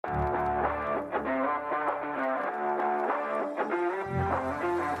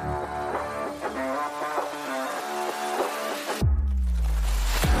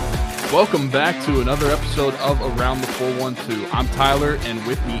Welcome back to another episode of Around the 412. I'm Tyler, and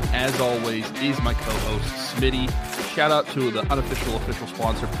with me, as always, is my co-host, Smitty. Shout out to the unofficial official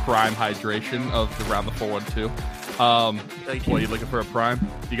sponsor, Prime Hydration of the Around the 412. What, you looking for a Prime?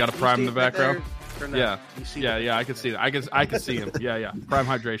 You got a Prime in the background? Yeah, I can see that. I can see him. Yeah. Prime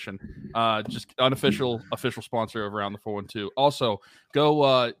Hydration. Just unofficial official sponsor of Around the 412. Also,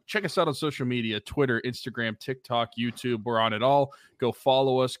 go check us out on social media: Twitter, Instagram, TikTok, YouTube. We're on it all. Go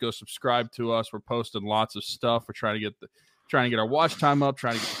follow us. Go subscribe to us. We're posting lots of stuff. We're trying to get our watch time up.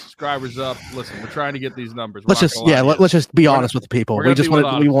 Trying to get the subscribers up. Listen, we're trying to get these numbers. Let's just be honest with the people.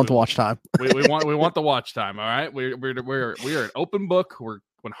 We want the watch time. we want the watch time. All right. We're an open book. We're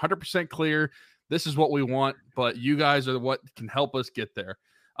 100% clear. This is what we want, but you guys are what can help us get there.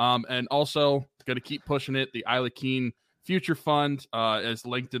 And also, going to keep pushing it. The Isla Keen Future Fund is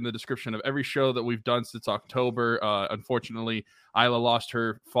linked in the description of every show that we've done since October. Unfortunately, Isla lost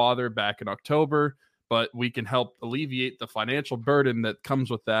her father back in October, but we can help alleviate the financial burden that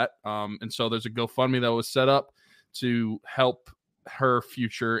comes with that. And so there's a GoFundMe that was set up to help her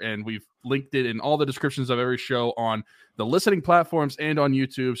future, and we've linked it in all the descriptions of every show on the listening platforms and on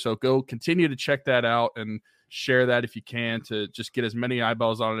YouTube. So go continue to check that out and share that if you can, to just get as many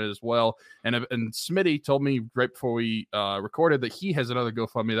eyeballs on it as well. And Smitty told me right before we recorded that he has another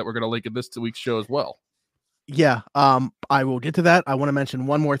GoFundMe that we're going to link in this week's show as well. Yeah, I will get to that. I want to mention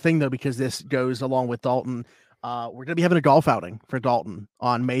one more thing though, because this goes along with Dalton. We're going to be having a golf outing for Dalton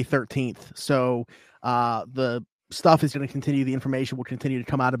on May 13th. So the stuff is going to continue. The information will continue to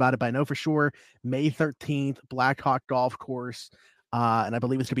come out about it, but I know for sure May 13th, Blackhawk Golf Course. And I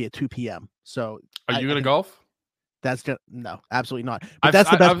believe it's going to be at 2 p.m. So are you going to golf? No, absolutely not. But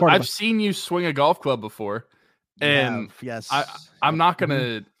that's the best part. I've seen you swing a golf club before, and yes, I'm not going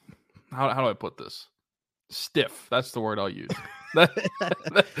to, how do I put this? Stiff. That's the word I'll use.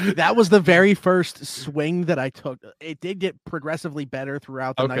 That was the very first swing that I took. It did get progressively better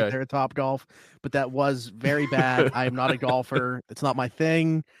throughout the night there at Top Golf, but that was very bad. I am not a golfer. It's not my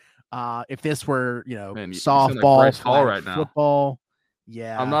thing. If this were, softball, like Hall right now. Football,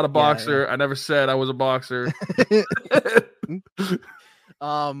 yeah. I'm not a boxer. Yeah. I never said I was a boxer.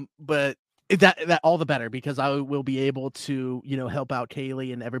 But that all the better, because I will be able to, help out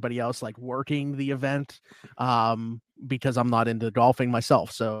Kaylee and everybody else like working the event. Because I'm not into golfing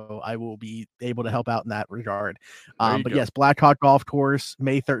myself, so I will be able to help out in that regard. But yes, Blackhawk Golf Course,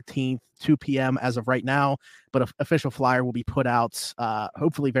 May 13th, 2 p.m. as of right now, but an official flyer will be put out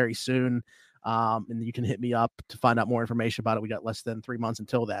hopefully very soon. And you can hit me up to find out more information about it. We got less than 3 months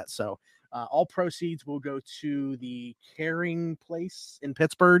until that. So all proceeds will go to the Caring Place in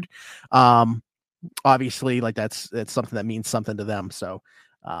Pittsburgh. Obviously, like that's something that means something to them. So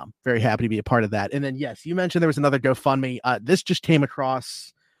very happy to be a part of that. And then, yes, you mentioned there was another GoFundMe. This just came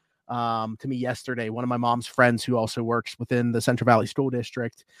across to me yesterday. One of my mom's friends who also works within the Central Valley School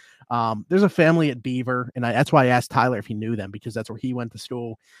District. There's a family at Beaver, and that's why I asked Tyler if he knew them, because that's where he went to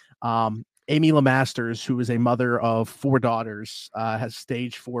school. Amy LeMasters, who is a mother of 4 daughters, has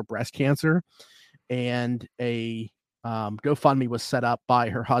stage 4 breast cancer, and a GoFundMe was set up by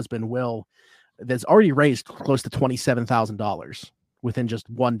her husband, Will, that's already raised close to $27,000 within just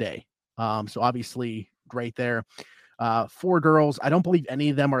one day. So obviously great there. 4 girls. I don't believe any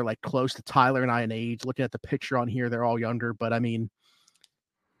of them are like close to Tyler and I in age. Looking at the picture on here, they're all younger, but I mean,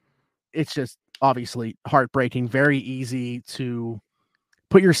 it's just obviously heartbreaking. Very easy to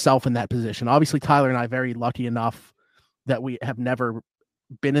put yourself in that position. Obviously, Tyler and I are very lucky enough that we have never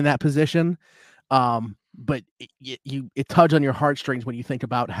been in that position. But it tugs on your heartstrings when you think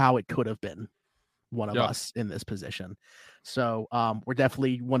about how it could have been one of us in this position. So we're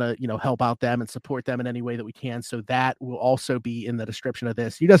definitely want to, help out them and support them in any way that we can. So that will also be in the description of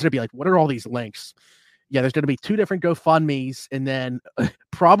this. You guys are gonna be like, what are all these links? Yeah, there's going to be 2 different GoFundMes. And then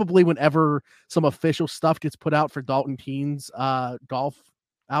probably whenever some official stuff gets put out for Dalton Keen's golf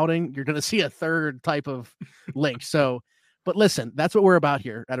outing, you're going to see a third type of link. So, but listen, that's what we're about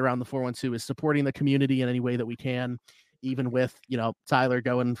here at Around the 412, is supporting the community in any way that we can. Even with, Tyler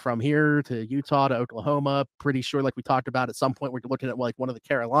going from here to Utah to Oklahoma, pretty sure, like we talked about, at some point, we're looking at like one of the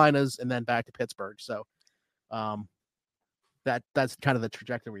Carolinas and then back to Pittsburgh. So that's kind of the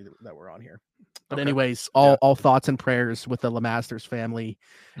trajectory that we're on here. But anyways, all thoughts and prayers with the LeMasters family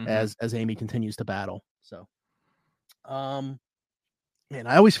as Amy continues to battle. So, man,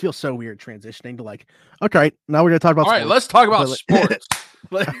 I always feel so weird transitioning to like, okay, now we're going to talk about sports. All right, let's talk about sports.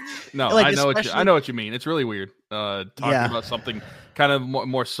 No, like, I know what you mean. It's really weird talking about something kind of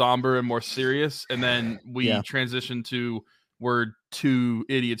more somber and more serious, and then we transition to we're 2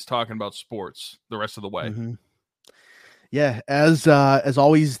 idiots talking about sports the rest of the way. Yeah, as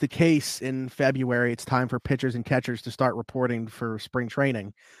always the case in February, it's time for pitchers and catchers to start reporting for spring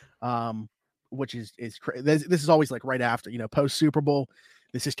training, um, which this is always like right after, post Super Bowl.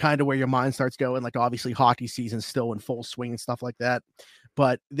 This is kind of where your mind starts going. Like obviously, hockey season's still in full swing and stuff like that,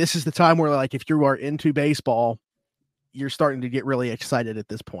 but this is the time where like if you are into baseball, you're starting to get really excited at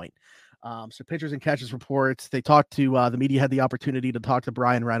this point. So pitchers and catchers reports. They talked to the media had the opportunity to talk to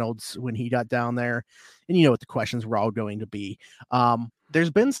Brian Reynolds when he got down there, and you know what the questions were all going to be.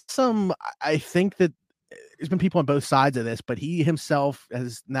 There's been some. I think that there's been people on both sides of this, but he himself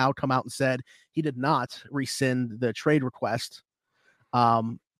has now come out and said he did not rescind the trade request.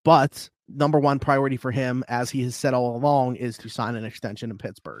 But number one priority for him, as he has said all along, is to sign an extension in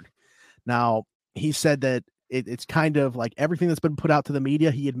Pittsburgh. Now, he said that it's kind of like everything that's been put out to the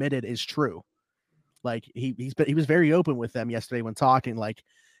media, he admitted is true. Like he was very open with them yesterday when talking, like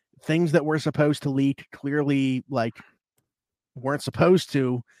things that were supposed to leak clearly like weren't supposed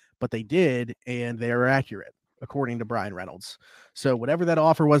to, but they did, and they are accurate according to Brian Reynolds. So whatever that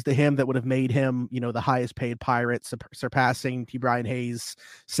offer was to him that would have made him, the highest paid Pirate, surpassing T. Brian Hayes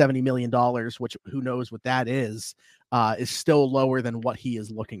 $70 million, which who knows what that is still lower than what he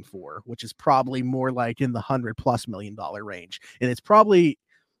is looking for, which is probably more like in the $100+ million range. And it's probably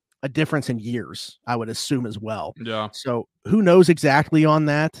a difference in years, I would assume as well. Yeah. So who knows exactly on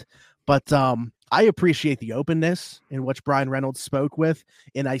that, but I appreciate the openness in which Brian Reynolds spoke with.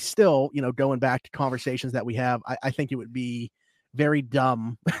 And I still, going back to conversations that we have, I think it would be very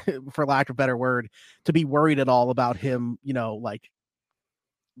dumb, for lack of a better word, to be worried at all about him, like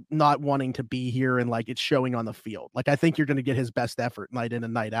not wanting to be here and like it's showing on the field. Like I think you're going to get his best effort night in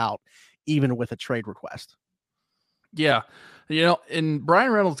and night out, even with a trade request. Yeah. And Brian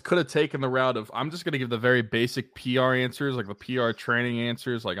Reynolds could have taken the route of, I'm just going to give the very basic PR answers, like the PR training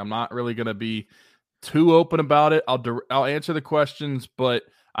answers. Like I'm not really going to be too open about it. I'll answer the questions, but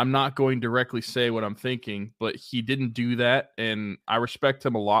I'm not going directly say what I'm thinking. But he didn't do that, and I respect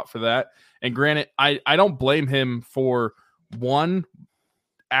him a lot for that. And granted, I don't blame him for one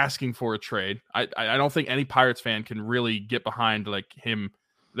asking for a trade. I don't think any Pirates fan can really get behind him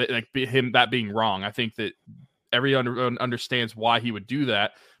that being wrong. I think that everyone understands why he would do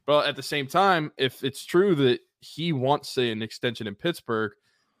that. But at the same time, if it's true that he wants, say, an extension in Pittsburgh,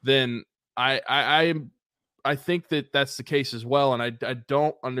 then I think that that's the case as well. And I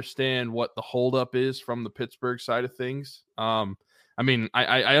don't understand what the holdup is from the Pittsburgh side of things. I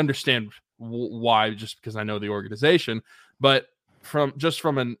I understand why, just because I know the organization, but from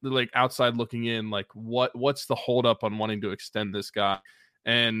an outside looking in, like what's the holdup on wanting to extend this guy?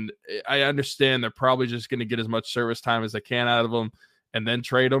 And I understand they're probably just going to get as much service time as they can out of him and then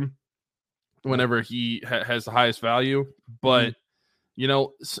trade him whenever he has the highest value. But,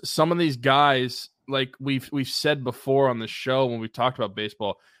 some of these guys, like we've said before on the show when we talked about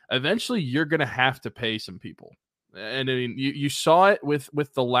baseball, eventually you're going to have to pay some people. And I mean, you saw it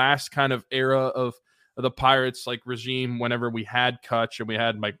with the last kind of era of the Pirates regime, whenever we had Kutch and we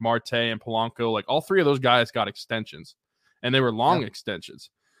had Marte and Polanco, like all three of those guys got extensions. And they were long extensions.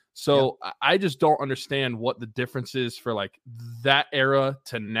 So I just don't understand what the difference is for that era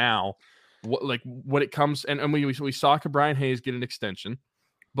to now. When it comes, and we saw Brian Hayes get an extension,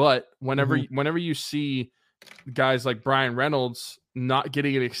 but whenever you see guys like Brian Reynolds not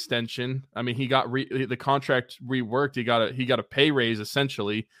getting an extension, I mean, he got the contract reworked. He got a pay raise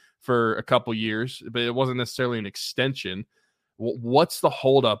essentially for a couple years, but it wasn't necessarily an extension. What's the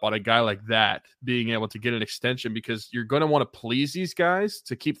holdup on a guy like that being able to get an extension? Because you're going to want to please these guys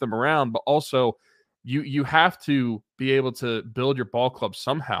to keep them around, but also you have to be able to build your ball club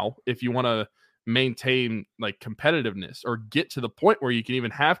somehow if you want to maintain competitiveness or get to the point where you can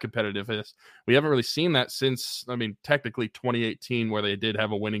even have competitiveness. We haven't really seen that since, technically 2018, where they did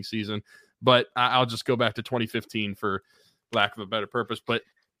have a winning season, but I'll just go back to 2015 for lack of a better purpose. But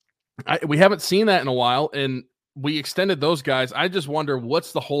we haven't seen that in a while, and we extended those guys. I just wonder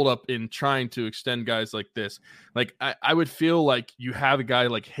what's the holdup in trying to extend guys like this. I would feel like you have a guy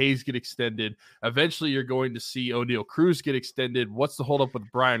like Hayes get extended. Eventually, you're going to see O'Neal Cruz get extended. What's the holdup with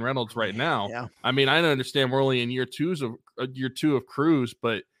Brian Reynolds right now? Yeah. I mean, I understand we're only in year two of Cruz,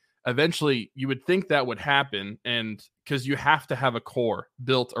 but eventually you would think that would happen, and because you have to have a core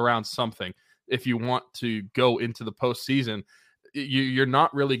built around something if you want to go into the postseason. You're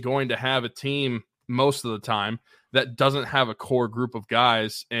not really going to have a team most of the time that doesn't have a core group of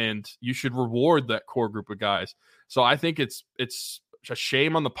guys, and you should reward that core group of guys. So I think it's a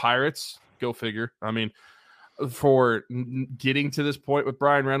shame on the Pirates. Go figure. I mean, for getting to this point with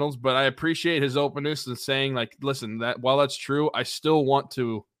Brian Reynolds, but I appreciate his openness and saying listen, that while that's true, I still want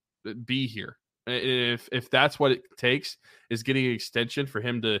to be here. If that's what it takes is getting an extension for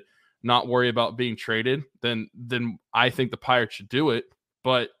him to not worry about being traded, then I think the Pirates should do it.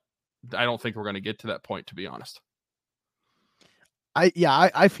 But I don't think we're going to get to that point, to be honest.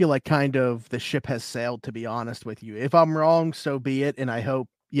 I feel like kind of the ship has sailed, to be honest with you. If I'm wrong, so be it. And I hope,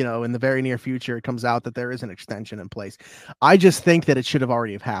 in the very near future, it comes out that there is an extension in place. I just think that it should have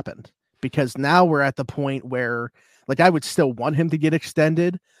already have happened, because now we're at the point where, like, I would still want him to get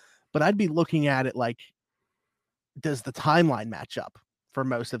extended, but I'd be looking at it like, does the timeline match up for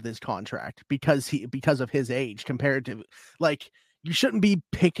most of this contract because of his age compared to, like, you shouldn't be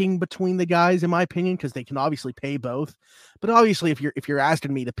picking between the guys, in my opinion, because they can obviously pay both. But obviously, if you're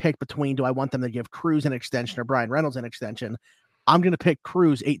asking me to pick between, do I want them to give Cruz an extension or Brian Reynolds an extension, I'm going to pick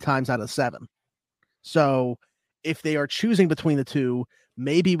Cruz 8 times out of 7. So if they are choosing between the two,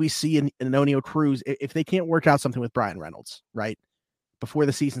 maybe we see an Oneil Cruz, if they can't work out something with Brian Reynolds, right, before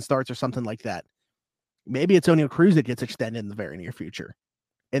the season starts or something like that, maybe it's Oneil Cruz that gets extended in the very near future.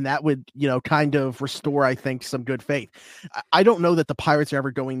 And that would, kind of restore, I think, some good faith. I don't know that the Pirates are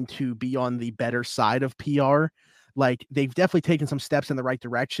ever going to be on the better side of PR. Like, they've definitely taken some steps in the right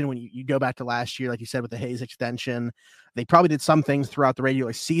direction. When you go back to last year, like you said, with the Hayes extension, they probably did some things throughout the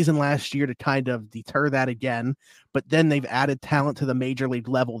regular season last year to kind of deter that again. But then they've added talent to the major league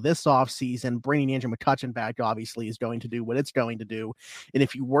level this offseason. Bringing Andrew McCutchen back, obviously, is going to do what it's going to do. And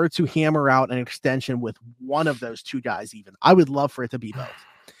if you were to hammer out an extension with one of those two guys, even, I would love for it to be both.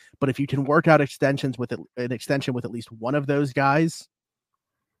 But if you can work out extensions with an extension with at least one of those guys,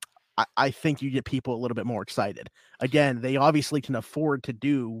 I think you get people a little bit more excited. Again, they obviously can afford to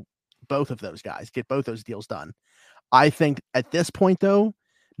do both of those guys, get both those deals done. I think at this point, though,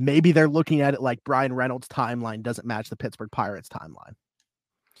 maybe they're looking at it like Brian Reynolds' timeline doesn't match the Pittsburgh Pirates timeline.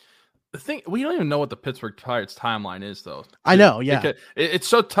 The thing, we don't even know what the Pittsburgh Pirates timeline is, though. I know, yeah. It's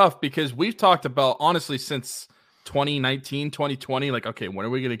so tough because we've talked about, honestly, since 2019, 2020, like, okay, when are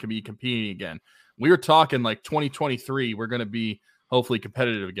we going to be competing again? We were talking like 2023, we're going to be hopefully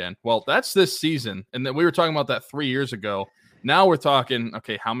competitive again. Well, that's this season. And then we were talking about that 3 years ago. Now we're talking,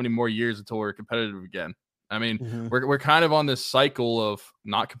 okay, how many more years until we're competitive again? I mean, we're kind of on this cycle of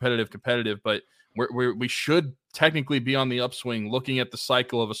not competitive, but we should technically be on the upswing, looking at the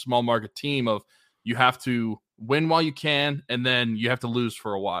cycle of a small market team of you have to win while you can, and then you have to lose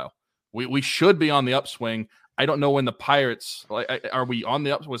for a while. We should be on the upswing. I don't know when the Pirates, are we on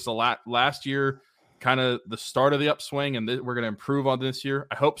the upswing? Was the last year kind of the start of the upswing, and we're going to improve on this year?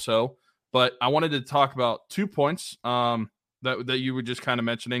 I hope so. But I wanted to talk about 2 points that you were just kind of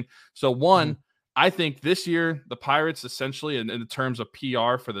mentioning. So one, I think this year the Pirates essentially, in terms of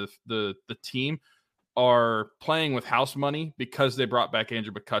PR for the team, are playing with house money because they brought back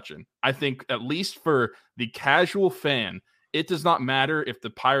Andrew McCutchen. I think at least for the casual fan, it does not matter if the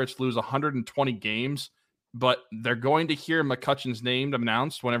Pirates lose 120 games, but they're going to hear McCutchen's name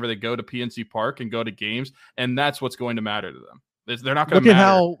announced whenever they go to PNC Park and go to games, and that's what's going to matter to them. They're not going to look matter.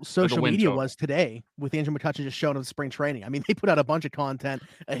 At how social media was today with Andrew McCutchen just showing up at spring training. I mean, they put out a bunch of content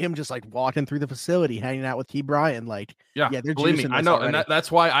of him just like walking through the facility, hanging out with Key Bryant. Like, yeah, they're believe me, I know, already. And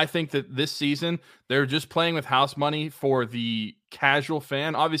that's why I think that this season they're just playing with house money for the casual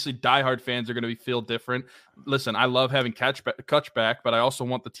fan. Obviously, diehard fans are going to feel different. Listen, I love having Kutch back, but I also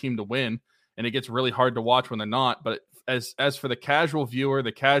want the team to win, and it gets really hard to watch when they're not. But as for the casual viewer,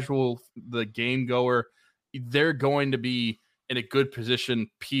 the game goer, they're going to be in a good position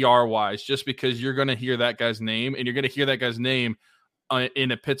PR wise, just because you're going to hear that guy's name, and you're going to hear that guy's name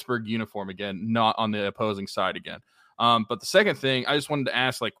in a Pittsburgh uniform again, not on the opposing side again. But the second thing I just wanted to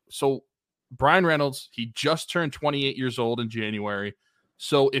ask, so Brian Reynolds, he just turned 28 years old in January.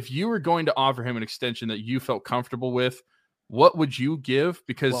 So if you were going to offer him an extension that you felt comfortable with, what would you give?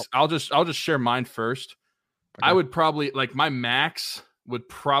 Because I'll just share mine first. Okay. I would probably, my max would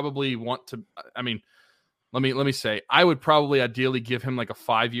probably want to, I mean, let me say, I would probably ideally give him like a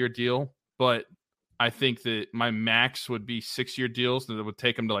 5-year deal, but I think that my max would be 6-year deals that would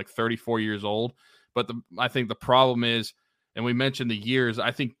take him to like 34 years old. But I think the problem is, and we mentioned the years,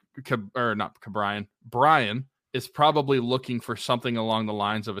 I think Brian is probably looking for something along the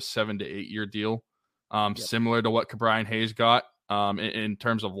lines of a 7 to 8 year deal, similar to what Cabrian Hayes got in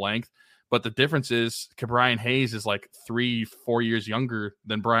terms of length. But the difference is Cabrian Hayes is like 3-4 years younger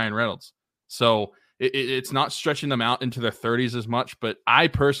than Brian Reynolds. So it's not stretching them out into their 30s as much, but I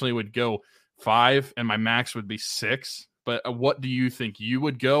personally would go 5 and my max would be 6. But what do you think you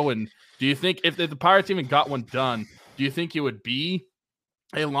would go? And do you think if the Pirates even got one done, do you think it would be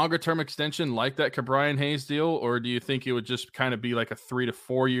a longer term extension like that Cabrian Hayes deal? Or do you think it would just kind of be like a 3 to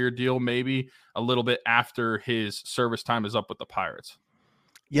 4 year deal, maybe a little bit after his service time is up with the Pirates?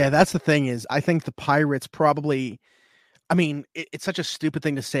 Yeah, that's the thing is I think the Pirates probably, I mean, it's such a stupid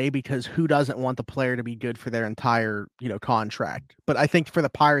thing to say because who doesn't want the player to be good for their entire, contract? But I think for the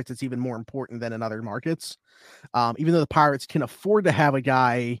Pirates, it's even more important than in other markets. Even though the Pirates can afford to have a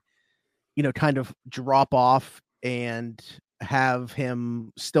guy, kind of drop off and have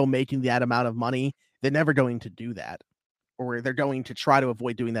him still making that amount of money, they're never going to do that. Or they're going to try to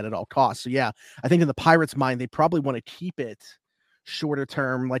avoid doing that at all costs. So yeah, I think in the Pirates' mind, they probably want to keep it shorter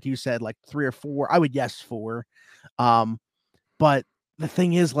term, like you said, like 3 or 4. I would guess 4. Um, but the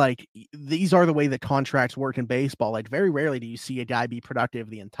thing is, like, these are the way that contracts work in baseball. Like, very rarely do you see a guy be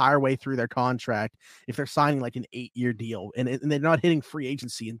productive the entire way through their contract if they're signing like an 8-year deal, and they're not hitting free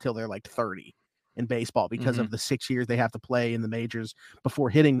agency until they're like 30 in baseball because of the 6 years they have to play in the majors before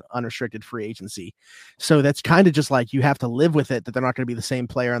hitting unrestricted free agency. So that's kind of just like you have to live with it that they're not going to be the same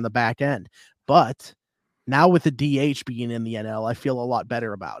player on the back end. But now with the DH being in the NL, I feel a lot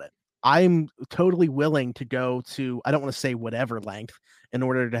better about it. I'm totally willing to go to, I don't want to say whatever length in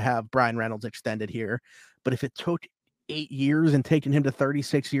order to have Brian Reynolds extended here. But if it took 8 years and taking him to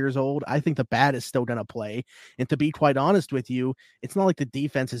 36 years old, I think the bat is still going to play. And to be quite honest with you, it's not like the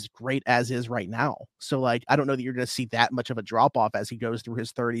defense is great as is right now. So like, I don't know that you're going to see that much of a drop off as he goes through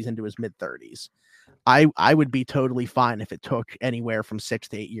his 30s into his mid 30s. I would be totally fine if it took anywhere from 6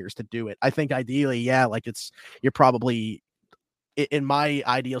 to 8 years to do it. I think ideally, yeah, like you're probably, in my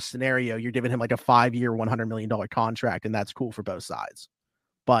ideal scenario, you're giving him like a 5-year, $100 million contract, and that's cool for both sides.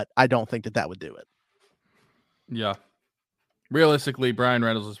 But I don't think that would do it. Yeah. Realistically, Brian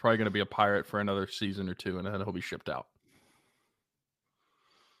Reynolds is probably going to be a Pirate for another season or 2, and then he'll be shipped out.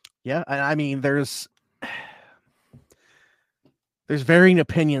 Yeah, and I mean, there's varying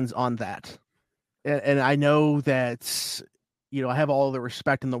opinions on that. And I know that, I have all the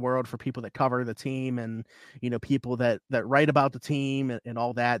respect in the world for people that cover the team and, people that write about the team and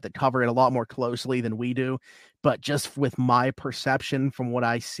all that cover it a lot more closely than we do. But just with my perception from what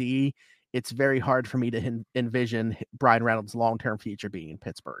I see, it's very hard for me to envision Brian Reynolds' long-term future being in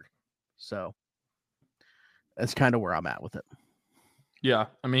Pittsburgh. So that's kind of where I'm at with it. Yeah.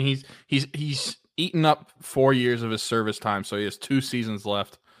 I mean, he's eaten up 4 years of his service time. So he has 2 seasons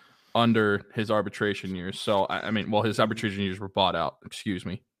left under his arbitration years. So, I mean, well, his arbitration years were bought out. Excuse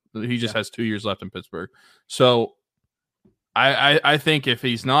me. He just has 2 years left in Pittsburgh. So I think if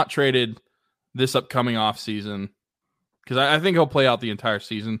he's not traded this upcoming offseason, because I think he'll play out the entire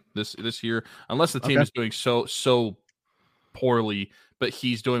season this year, unless the team is doing so poorly, but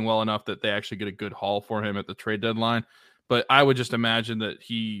he's doing well enough that they actually get a good haul for him at the trade deadline. But I would just imagine that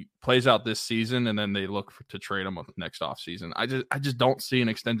he plays out this season and then they look to trade him next offseason. I just don't see an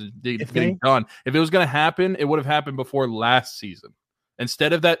extended deal getting done. If it was going to happen, it would have happened before last season.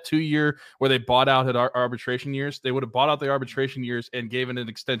 Instead of that 2-year where they bought out at arbitration years, they would have bought out the arbitration years and given an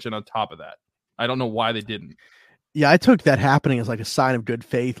extension on top of that. I don't know why they didn't. Yeah, I took that happening as like a sign of good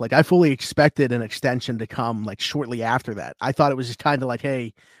faith. Like I fully expected an extension to come like shortly after that. I thought it was just kind of like,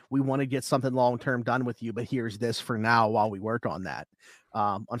 hey, we want to get something long-term done with you, but here's this for now while we work on that.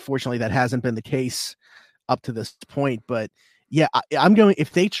 Unfortunately, that hasn't been the case up to this point. But yeah, I'm going,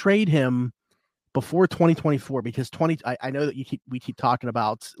 if they trade him before 2024, because I know that we keep talking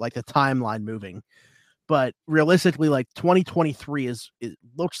about like the timeline moving. But realistically, like 2023 it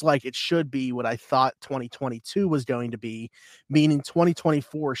looks like it should be what I thought 2022 was going to be, meaning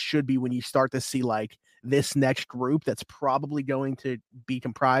 2024 should be when you start to see like this next group that's probably going to be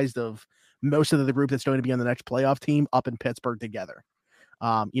comprised of most of the group that's going to be on the next playoff team up in Pittsburgh together.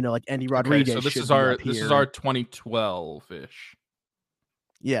 Like Andy Rodriguez. Okay, so this is our 2012-ish.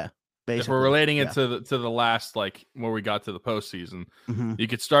 Yeah. Basically, if we're relating it to the last, like where we got to the postseason, you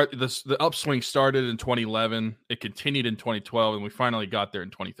could start this. The upswing started in 2011, it continued in 2012, and we finally got there in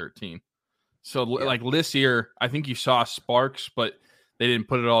 2013. So like this year, I think you saw sparks, but they didn't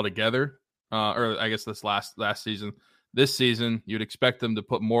put it all together. Or I guess this last season. This season, you'd expect them to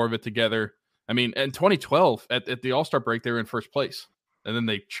put more of it together. I mean, in 2012 at the All-Star break, they were in first place, and then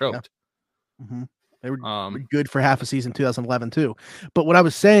they choked. Yeah. They were good for half a season, 2011 too. But what I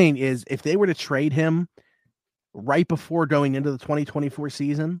was saying is, if they were to trade him right before going into the 2024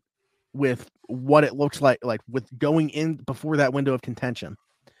 season, with what it looks like with going in before that window of contention,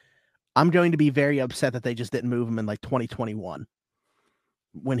 I'm going to be very upset that they just didn't move him in like 2021,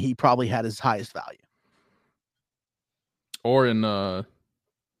 when he probably had his highest value, or in the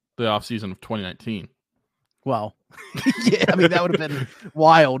offseason of 2019. Well, yeah, I mean that would have been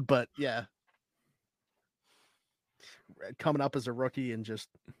wild, but yeah. Coming up as a rookie and just,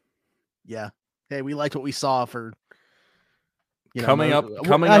 hey, we liked what we saw for coming up.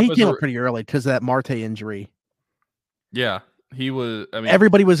 He came up pretty early because of that Marte injury. Yeah, He was. I mean,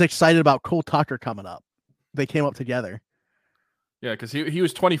 everybody was excited about Cole Tucker coming up. They came up together. Yeah, because he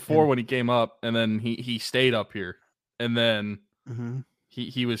was 24 And, when he came up, and then he stayed up here, and then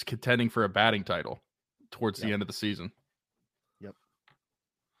he was contending for a batting title towards the end of the season. Yep.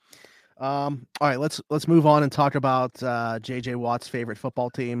 All right, let's move on and talk about JJ Watt's favorite football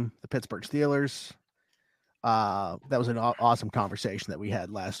team, the Pittsburgh Steelers. That was an awesome conversation that we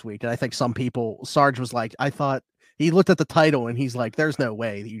had last week, and I think some people, Sarge was like, I thought he looked at the title and he's like, there's no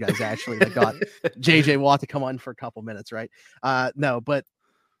way that you guys actually got JJ Watt to come on for a couple minutes, right? No, but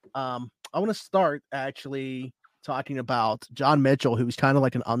I want to start actually talking about John Mitchell, who's kind of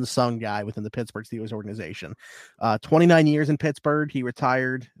like an unsung guy within the Pittsburgh Steelers organization. 29 years in Pittsburgh. He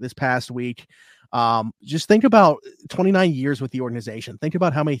retired this past week. Just think about 29 years with the organization. Think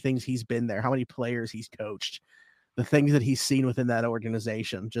about how many things he's been there, how many players he's coached, the things that he's seen within that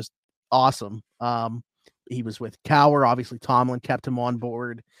organization. Just awesome. He was with Carr, obviously Tomlin kept him on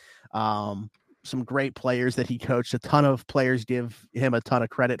board. Some great players that he coached. A ton of players give him a ton of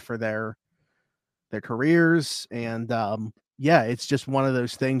credit for their careers. And yeah, it's just one of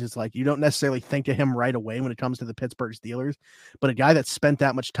those things. It's like you don't necessarily think of him right away when it comes to the Pittsburgh Steelers, but a guy that spent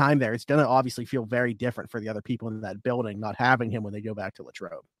that much time there, it's going to obviously feel very different for the other people in that building, not having him when they go back to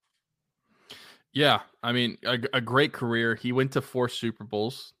Latrobe. Yeah, I mean, a great career. He went to 4 Super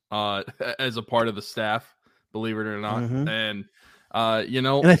Bowls as a part of the staff, believe it or not. And, and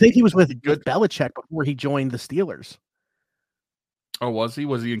I think he was with Belichick before he joined the Steelers. Oh, was he?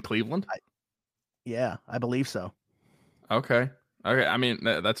 Was he in Cleveland? Yeah, I believe so. Okay. I mean,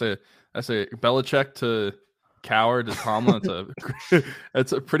 that's a Belichick to Carr to Tomlin.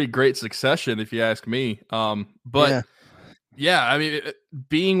 That's a pretty great succession, if you ask me. But yeah, I mean,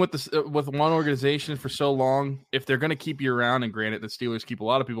 being with one organization for so long, if they're going to keep you around, and granted, the Steelers keep a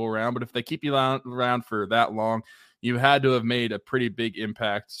lot of people around, but if they keep you around for that long, you had to have made a pretty big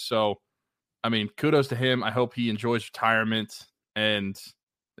impact. So, I mean, kudos to him. I hope he enjoys retirement, and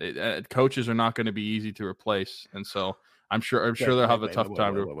coaches are not going to be easy to replace, and so I'm sure they'll have a tough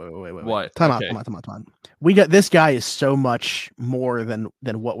time. What? Time out. We got this guy is so much more than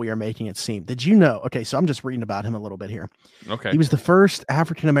what we are making it seem. Did you know? Okay, so I'm just reading about him a little bit here. Okay, he was the first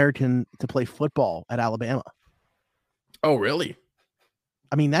African American to play football at Alabama. Oh, really?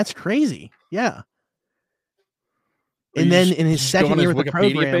 I mean, that's crazy. Yeah. And then in his second year with the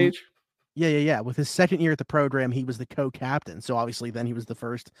program, page? Yeah. With his second year at the program, he was the co-captain. So obviously, then he was the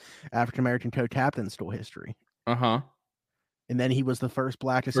first African American co-captain in school history. And then he was the first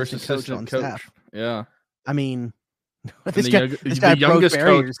black assistant coach on staff. Yeah. I mean, the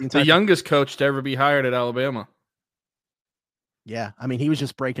youngest coach to ever be hired at Alabama. Yeah, I mean, he was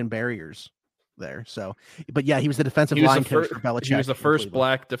just breaking barriers there. So, but yeah, he was the defensive line coach for Belichick. He was the first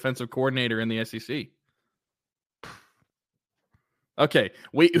black defensive coordinator in the SEC. Okay,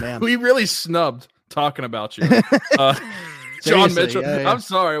 we really snubbed talking about you, John Mitchell. Yeah. I'm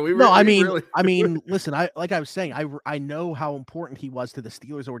sorry. I mean, listen. I was saying, I know how important he was to the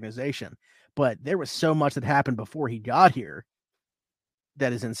Steelers organization, but there was so much that happened before he got here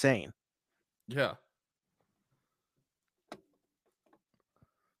that is insane. Yeah.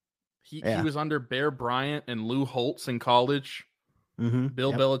 He was under Bear Bryant and Lou Holtz in college.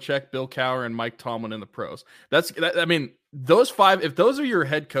 Bill Belichick, Bill Carr, and Mike Tomlin in the pros. I mean, those 5. If those are your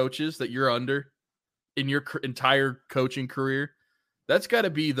head coaches that you're under in your entire coaching career, that's got to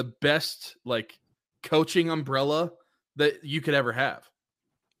be the best coaching umbrella that you could ever have.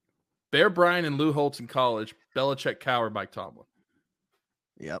 Bear Bryant and Lou Holtz in college, Belichick, Carr, Mike Tomlin.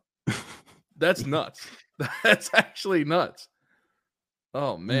 Yep, that's nuts. That's actually nuts.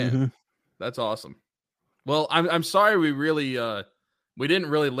 Oh man, that's awesome. Well, I'm sorry we didn't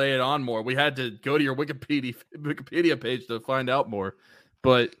really lay it on more. We had to go to your Wikipedia page to find out more,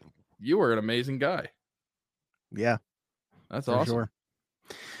 but you were an amazing guy. Yeah, that's awesome.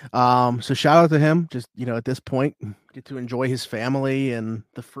 Sure. So shout out to him. Just at this point, get to enjoy his family and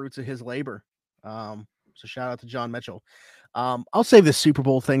the fruits of his labor. So shout out to John Mitchell. I'll save the Super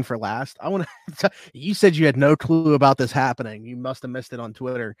Bowl thing for last. I want to. You said you had no clue about this happening. You must have missed it on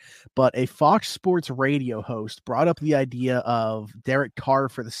Twitter. But a Fox Sports radio host brought up the idea of Derek Carr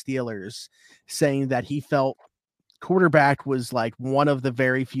for the Steelers, saying that he felt quarterback was like one of the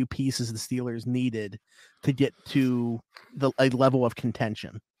very few pieces the Steelers needed to get to a level of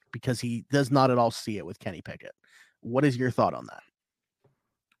contention, because he does not at all see it with Kenny Pickett. What is your thought on that?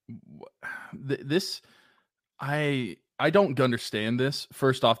 I don't understand this.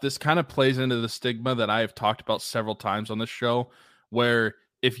 First off, this kind of plays into the stigma that I have talked about several times on this show, where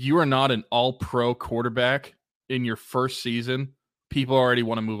if you are not an all-pro quarterback in your first season, people already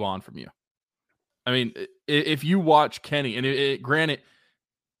want to move on from you. I mean, if you watch Kenny, and granted,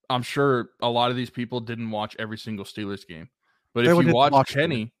 I'm sure a lot of these people didn't watch every single Steelers game, but They're if you looking at the watch box score.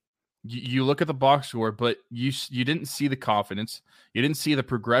 Kenny, you look at the box score, but you didn't see the confidence, you didn't see the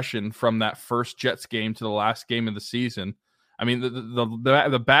progression from that first Jets game to the last game of the season. I mean,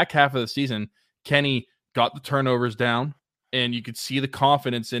 the back half of the season, Kenny got the turnovers down, and you could see the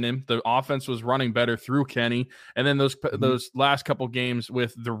confidence in him. The offense was running better through Kenny, and then those last couple games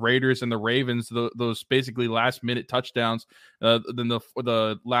with the Raiders and the Ravens, those basically last minute touchdowns, then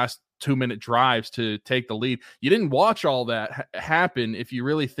the last 2-minute drives to take the lead. You didn't watch all that happen if you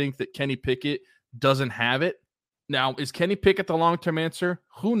really think that Kenny Pickett doesn't have it. Now, is Kenny Pickett the long-term answer?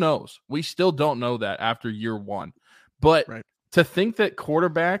 Who knows? We still don't know that after year one. But Right. to think that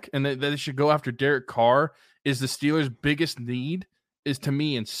quarterback and that they should go after Derek Carr is the Steelers' biggest need is, to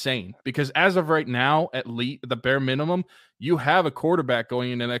me, insane. Because as of right now, at least the bare minimum, you have a quarterback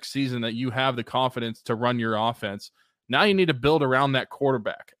going into next season that you have the confidence to run your offense. Now you need to build around that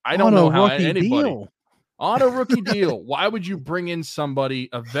quarterback. I don't know how anybody deal. on a rookie deal. Why would you bring in somebody,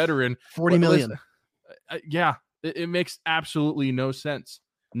 a veteran? $40 million. Yeah, it makes absolutely no sense.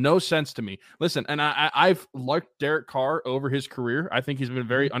 No sense to me. Listen, and I've liked Derek Carr over his career. I think he's been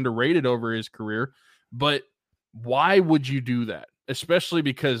very underrated over his career. But why would you do that? Especially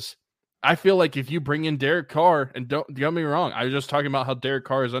because I feel like if you bring in Derek Carr, and don't get me wrong, I was just talking about how Derek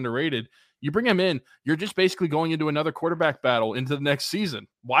Carr is underrated. You bring him in, you're just basically going into another quarterback battle into the next season.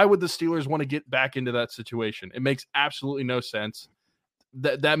 Why would the Steelers want to get back into that situation? It makes absolutely no sense.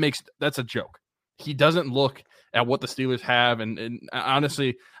 That's a joke. He doesn't look at what the Steelers have. And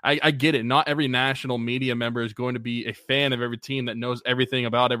honestly, I get it. Not every national media member is going to be a fan of every team that knows everything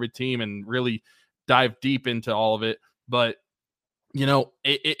about every team and really dive deep into all of it. But,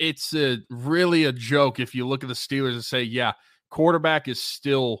 it's really a joke if you look at the Steelers and say, yeah, quarterback is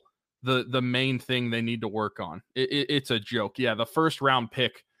still the main thing they need to work on. It's a joke. Yeah, the first round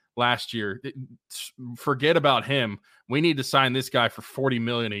pick last year, forget about him. We need to sign this guy for $40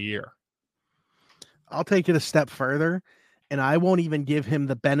 million a year. I'll take it a step further, and I won't even give him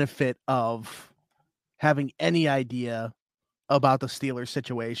the benefit of having any idea about the Steelers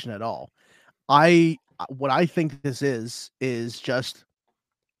situation at all. What I think this is just,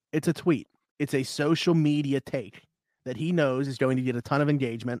 it's a tweet. It's a social media take that he knows is going to get a ton of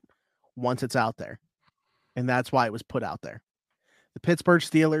engagement once it's out there. And that's why it was put out there. The Pittsburgh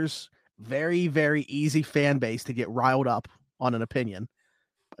Steelers, very, very easy fan base to get riled up on an opinion.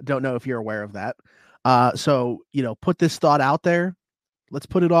 Don't know if you're aware of that. So, put this thought out there. Let's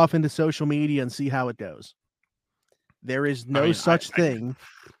put it off into social media and see how it goes. There is no such thing,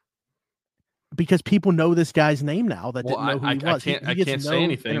 because people know this guy's name now that didn't know who he was. I can't say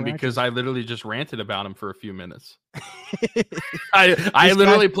anything because I literally just ranted about him for a few minutes. I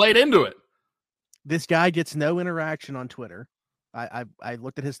literally played into it. This guy gets no interaction on Twitter. I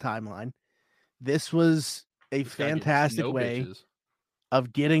looked at his timeline. This was a fantastic way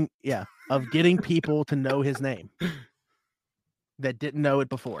of getting people to know his name that didn't know it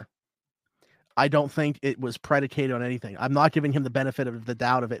before. I don't think it was predicated on anything. I'm not giving him the benefit of the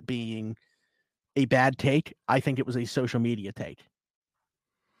doubt of it being a bad take. I think it was a social media take.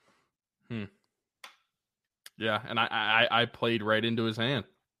 Yeah, and I played right into his hand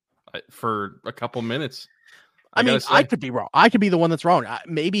for a couple minutes. I mean, I could be wrong. I could be the one that's wrong.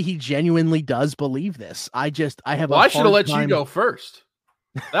 Maybe he genuinely does believe this. I have. Well, I should have let you go first.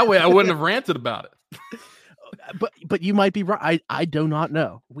 That way, I wouldn't have ranted about it. But you might be right. I do not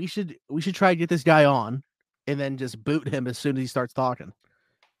know. We should try to get this guy on, and then just boot him as soon as he starts talking.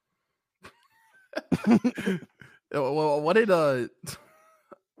 Well, what did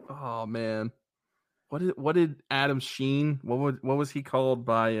oh man, what did Adam Sheen? What was he called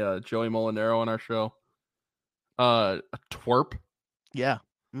by Joey Molinaro on our show? A twerp. Yeah.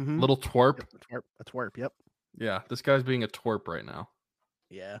 Little twerp. Yep, a twerp. Yep. Yeah, this guy's being a twerp right now.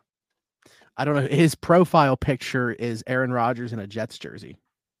 Yeah. I don't know. His profile picture is Aaron Rodgers in a Jets jersey.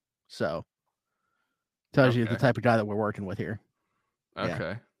 So tells you the type of guy that we're working with here. Okay.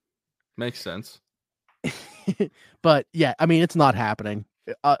 Yeah. Makes sense. But yeah, I mean, it's not happening.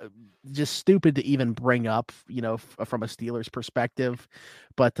 Just stupid to even bring up, from a Steelers perspective.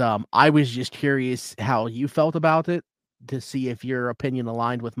 But I was just curious how you felt about it, to see if your opinion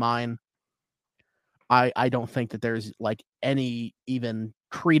aligned with mine. I don't think that there's any even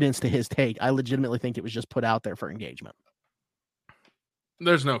credence to his take. I legitimately think it was just put out there for engagement.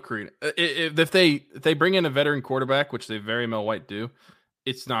 There's no credence. If they bring in a veteran quarterback, which they very might do,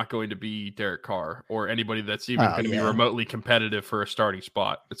 it's not going to be Derek Carr or anybody that's even going to be remotely competitive for a starting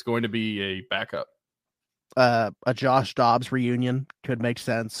spot. It's going to be a backup. A Josh Dobbs reunion could make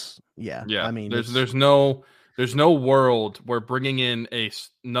sense. Yeah, Yeah, I mean, there's no world where bringing in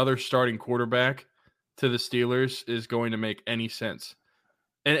another starting quarterback to the Steelers is going to make any sense.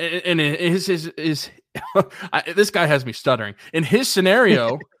 And his this guy has me stuttering. In his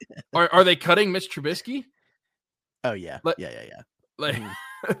scenario, are they cutting Mitch Trubisky? oh yeah, Like, yeah. like Mhm.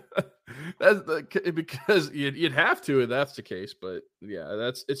 that's because you'd have to if that's the case. But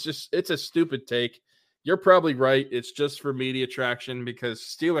yeah, it's a stupid take. You're probably right. It's just for media traction because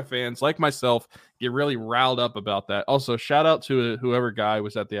Steeler fans like myself get really riled up about that. Also, shout out to whoever guy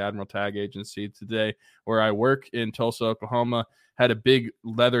was at the Admiral Tag Agency today where I work in Tulsa, Oklahoma. Had a big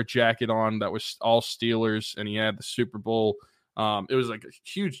leather jacket on that was all Steelers, and he had the Super Bowl. It was like a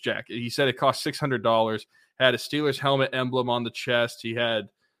huge jacket. He said it cost $600. Had a Steelers helmet emblem on the chest. He had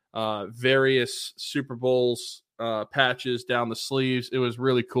various Super Bowls patches down the sleeves. It was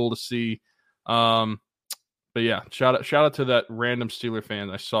really cool to see. But yeah, shout out to that random Steeler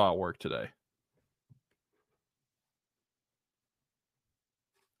fan I saw at work today.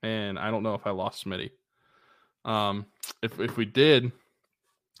 And I don't know if I lost Smitty. If we did,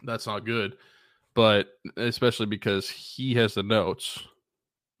 that's not good. But especially because he has the notes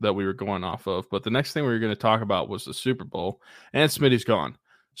that we were going off of. But the next thing we were going to talk about was the Super Bowl, and Smitty's gone.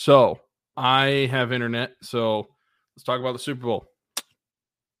 So I have internet. So let's talk about the Super Bowl.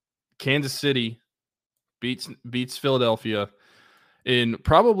 Kansas City beats Philadelphia in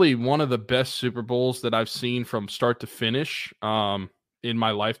probably one of the best Super Bowls that I've seen from start to finish in my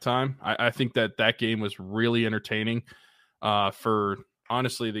lifetime. I think that game was really entertaining for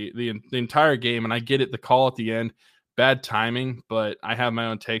honestly the entire game. And I get it, the call at the end, bad timing, but I have my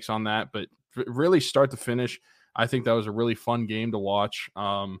own takes on that. But really start to finish, I think that was a really fun game to watch.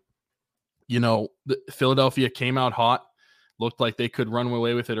 Philadelphia came out hot. Looked like they could run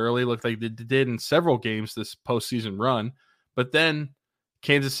away with it early. Looked like they did in several games this postseason run. But then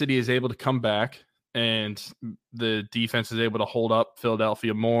Kansas City is able to come back, and the defense is able to hold up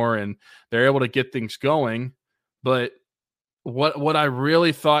Philadelphia more, and they're able to get things going. But what I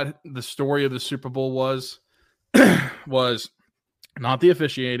really thought the story of the Super Bowl was not the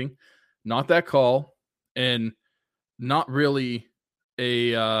officiating, not that call, and not really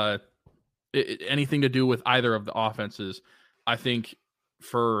anything to do with either of the offenses. I think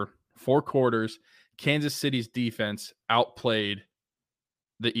for 4 quarters, Kansas City's defense outplayed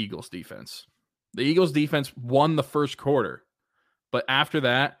the Eagles' defense. The Eagles' defense won the first quarter, but after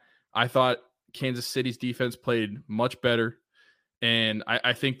that, I thought Kansas City's defense played much better. And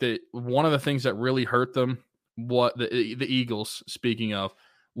I think that one of the things that really hurt them, what the Eagles, speaking of,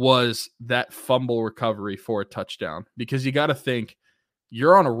 was that fumble recovery for a touchdown. Because you got to think,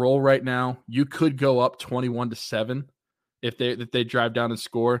 you're on a roll right now. You could go up 21-7 if they drive down and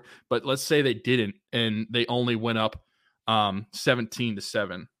score. But let's say they didn't, and they only went up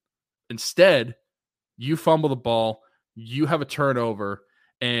 17-7. Instead, you fumble the ball, you have a turnover,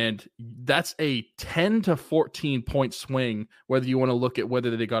 and that's a 10 to 14 point swing, whether you want to look at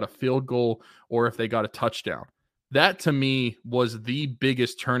whether they got a field goal or if they got a touchdown. That, to me, was the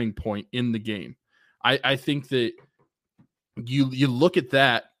biggest turning point in the game. I think that you look at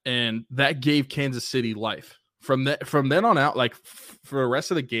that, and that gave Kansas City life. From then on out, like for the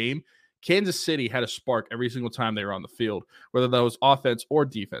rest of the game, Kansas City had a spark every single time they were on the field, whether that was offense or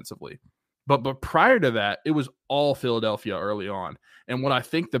defensively. But prior to that, it was all Philadelphia early on. And what I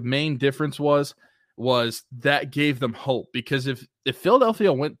think the main difference was that gave them hope, because if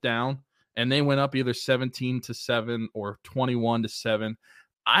Philadelphia went down and they went up either 17-7 or 21-7,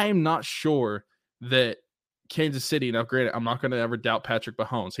 I'm not sure that Kansas City, now granted, I'm not going to ever doubt Patrick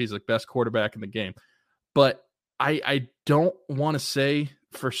Mahomes. He's the best quarterback in the game. But I don't want to say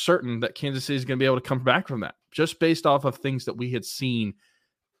for certain that Kansas City is going to be able to come back from that, just based off of things that we had seen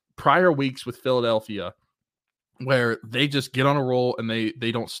prior weeks with Philadelphia, where they just get on a roll and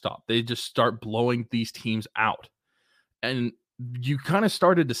they don't stop. They just start blowing these teams out. And you kind of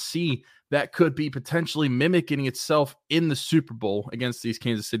started to see that could be potentially mimicking itself in the Super Bowl against these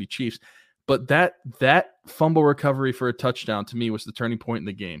Kansas City Chiefs. But that fumble recovery for a touchdown, to me, was the turning point in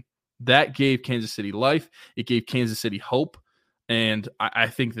the game. That gave Kansas City life. It gave Kansas City hope. And I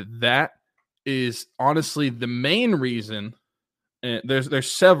think that is honestly the main reason. And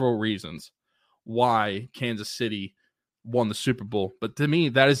there's several reasons why Kansas City won the Super Bowl. But to me,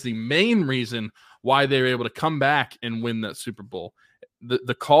 that is the main reason why they were able to come back and win that Super Bowl.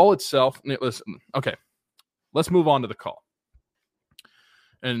 The call itself, okay, let's move on to the call.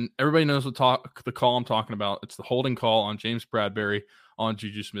 And everybody knows the call I'm talking about. It's the holding call on James Bradbury on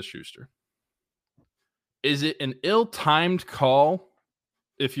Juju Smith-Schuster. Is it an ill-timed call?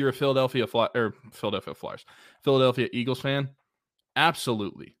 if you're a Philadelphia Eagles fan,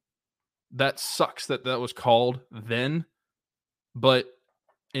 absolutely. That sucks that was called then, but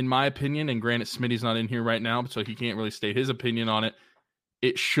in my opinion, and granted Smitty's not in here right now, so he can't really state his opinion on it,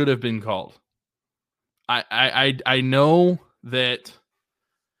 it should have been called. I know that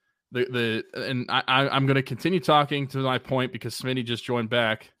I'm going to continue talking to my point because Smitty just joined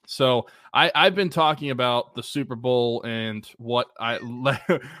back. So I've been talking about the Super Bowl and what a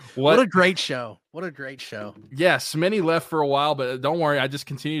great show. What a great show. Yeah, Smitty left for a while, but don't worry. I just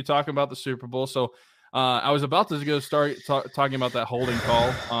continue talking about the Super Bowl. So I was about to go start talking about that holding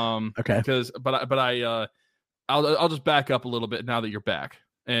call. Okay. I'll just back up a little bit now that you're back,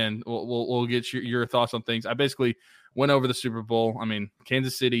 and we'll get your thoughts on things. I basically went over the Super Bowl. I mean,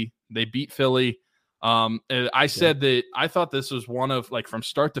 Kansas City, they beat Philly. And I said that I thought this was one of, like, from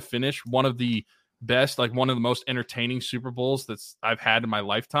start to finish, one of the best, like one of the most entertaining Super Bowls I've had in my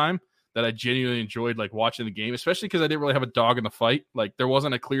lifetime, that I genuinely enjoyed, like, watching the game, especially because I didn't really have a dog in the fight. Like, there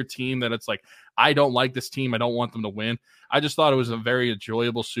wasn't a clear team that it's like, I don't like this team, I don't want them to win. I just thought it was a very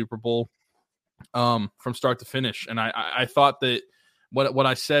enjoyable Super Bowl from start to finish. And I thought that what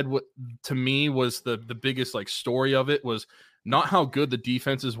I said to me was the biggest, like, story of it was not how good the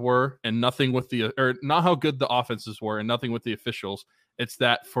defenses were and nothing with not how good the offenses were and nothing with the officials. It's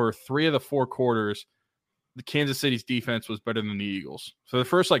that for 3 of the 4 quarters, the Kansas City's defense was better than the Eagles. So the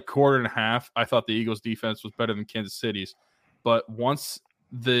first, like, quarter and a half, I thought the Eagles defense was better than Kansas City's. But once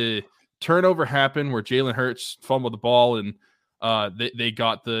the turnover happened where Jalen Hurts fumbled the ball and they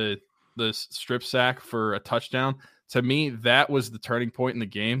got the strip sack for a touchdown, to me, that was the turning point in the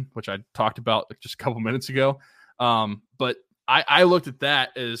game, which I talked about, like, just a couple minutes ago. But I looked at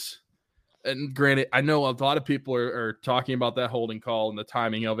that as, and granted, I know a lot of people are talking about that holding call and the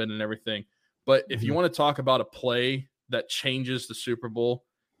timing of it and everything. But if you want to talk about a play that changes the Super Bowl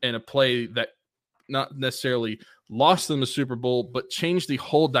and a play that not necessarily lost them the Super Bowl, but changed the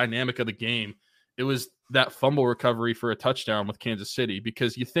whole dynamic of the game, it was that fumble recovery for a touchdown with Kansas City.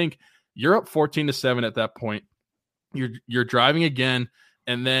 Because you think you're up 14-7 at that point, you're driving again,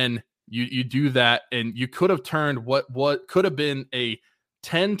 and then you do that, and you could have turned what could have been a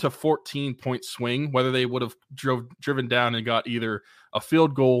 10 to 14 point swing, whether they would have driven down and got either a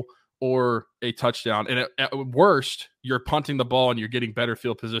field goal or a touchdown. And at worst, you're punting the ball and you're getting better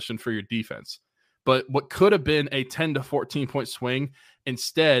field position for your defense. But what could have been a 10 to 14 point swing,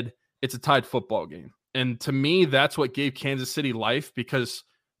 instead, it's a tied football game. And to me, that's what gave Kansas City life, because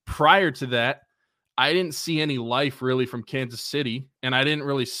prior to that, I didn't see any life really from Kansas City, and I didn't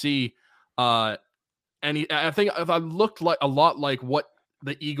really see any. I think I looked like a lot like what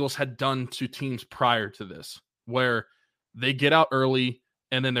the Eagles had done to teams prior to this, where they get out early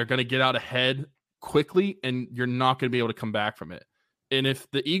and then they're going to get out ahead quickly, and you're not going to be able to come back from it. And if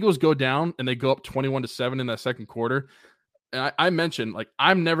the Eagles go down and they go up 21-7 in that second quarter, and I mentioned, like,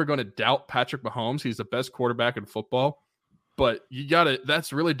 I'm never going to doubt Patrick Mahomes. He's the best quarterback in football. But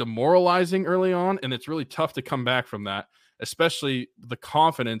that's really demoralizing early on, and it's really tough to come back from that, especially the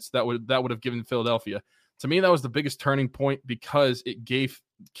confidence that would have given Philadelphia. To me, that was the biggest turning point, because it gave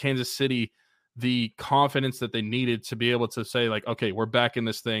Kansas City the confidence that they needed to be able to say, like, okay, we're back in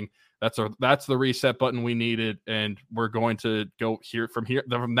this thing. That's the reset button we needed, and we're going to go from here.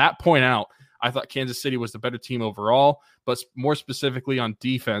 From that point out, I thought Kansas City was the better team overall, but more specifically on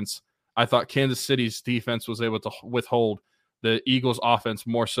defense, I thought Kansas City's defense was able to withhold the Eagles' offense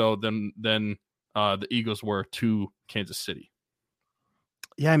more so than the Eagles were to Kansas City.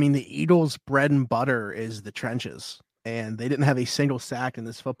 Yeah, I mean, the Eagles' bread and butter is the trenches, and they didn't have a single sack in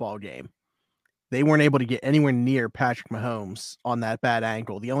this football game. They weren't able to get anywhere near Patrick Mahomes on that bad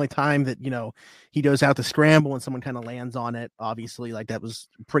angle. The only time that, he goes out to scramble and someone kind of lands on it, obviously, like, that was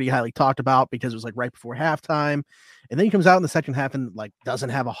pretty highly talked about because it was, like, right before halftime. And then he comes out in the second half and, like,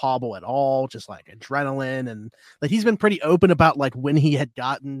 doesn't have a hobble at all, just, like, adrenaline. And, like, he's been pretty open about, like, when he had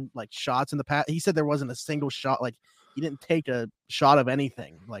gotten, like, shots in the past. He said there wasn't a single shot. Like, he didn't take a shot of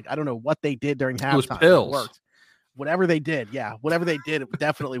anything. Like, I don't know what they did during halftime. It was pills. It worked. Whatever they did. Yeah. Whatever they did, it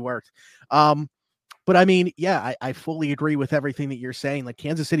definitely worked. But I mean, yeah, I fully agree with everything that you're saying. Like,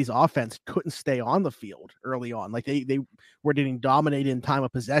 Kansas City's offense couldn't stay on the field early on. Like, they were getting dominated in time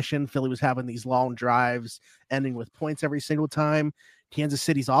of possession. Philly was having these long drives ending with points every single time. Kansas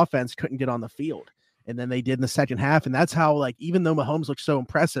City's offense couldn't get on the field. And then they did in the second half. And that's how, like, even though Mahomes looked so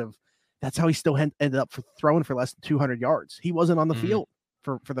impressive, that's how he still ended up throwing for less than 200 yards. He wasn't on the field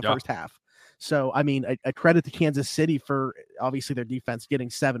for the first half. So, I mean, I credit to Kansas City for obviously their defense getting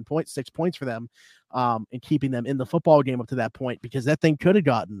 6 points for them, and keeping them in the football game up to that point, because that thing could have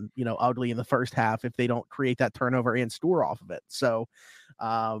gotten, ugly in the first half if they don't create that turnover and score off of it. So,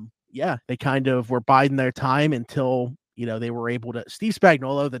 Yeah, they kind of were biding their time until, they were able to. Steve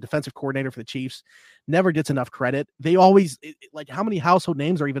Spagnuolo, the defensive coordinator for the Chiefs, never gets enough credit. They always, like, how many household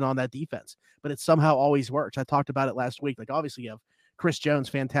names are even on that defense? But it somehow always works. I talked about it last week. Like, obviously, you have Chris Jones,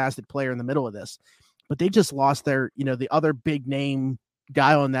 fantastic player in the middle of this, but they just lost their, the other big name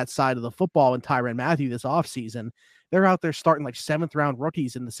guy on that side of the football in Tyrann Mathieu this offseason. They're out there starting like 7th round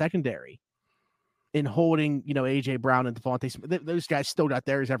rookies in the secondary in holding, AJ Brown and Devontae Smith. Those guys still got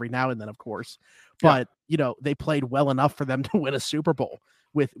theirs every now and then, of course, but they played well enough for them to win a Super Bowl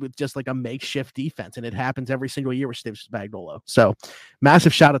with just like a makeshift defense. And it happens every single year with Steve Spagnuolo. So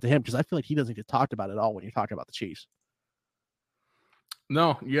massive shout out to him, because I feel like he doesn't get talked about at all when you're talking about the Chiefs.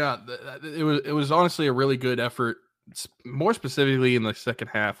 No, yeah, it was honestly a really good effort, more specifically in the second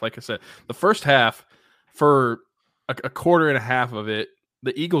half. Like I said, the first half, for a quarter and a half of it,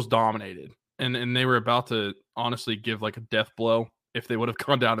 the Eagles dominated, and they were about to honestly give like a death blow if they would have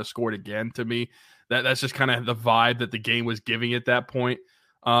gone down and scored again. To me, that's just kind of the vibe that the game was giving at that point.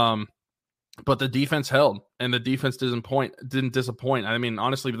 But the defense held, and the defense didn't disappoint. I mean,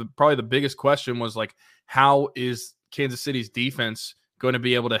 honestly, probably the biggest question was like, how is Kansas City's defense going to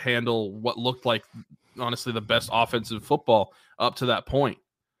be able to handle what looked like, honestly, the best offensive football up to that point?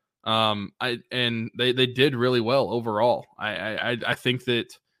 And they did really well overall. I think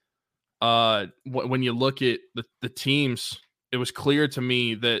that when you look at the teams, it was clear to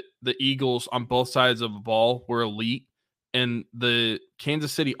me that the Eagles on both sides of the ball were elite, and the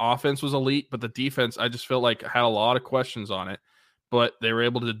Kansas City offense was elite, but the defense, I just felt like had a lot of questions on it, but they were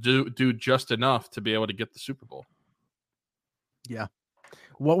able to do just enough to be able to get the Super Bowl. Yeah.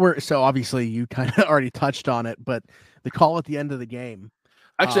 So obviously you kind of already touched on it, but the call at the end of the game.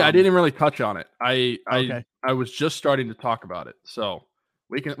 Actually, I didn't really touch on it. Okay. I was just starting to talk about it, so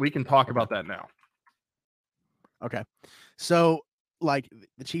we can talk about that now. Okay. So, like,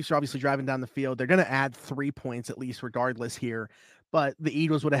 the Chiefs are obviously driving down the field. They're going to add 3 points at least regardless here, but the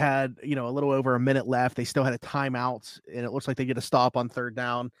Eagles would have had, a little over a minute left. They still had a timeout, and it looks like they get a stop on 3rd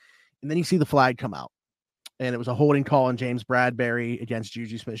down. And then you see the flag come out, and it was a holding call on James Bradbury against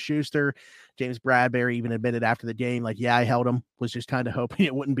Juju Smith-Schuster. James Bradbury even admitted after the game, like, yeah, I held him, was just kind of hoping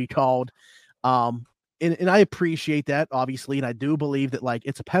it wouldn't be called. And I appreciate that, obviously, and I do believe that, like,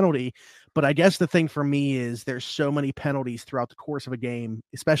 it's a penalty, but I guess the thing for me is there's so many penalties throughout the course of a game,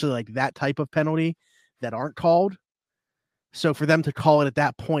 especially like that type of penalty, that aren't called. So for them to call it at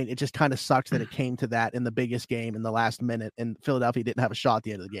that point, it just kind of sucks that it came to that in the biggest game in the last minute, and Philadelphia didn't have a shot at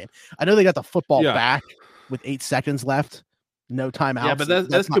the end of the game. I know they got the football back with 8 seconds left, no timeouts. Yeah, but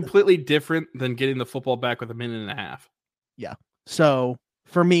that's completely different than getting the football back with a minute and a half. Yeah. So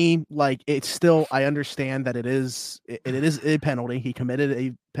for me, like, it's still, I understand that it is a penalty. He committed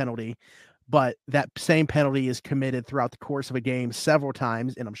a penalty, but that same penalty is committed throughout the course of a game several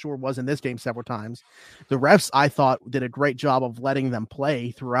times, and I'm sure it was in this game several times. The refs, I thought, did a great job of letting them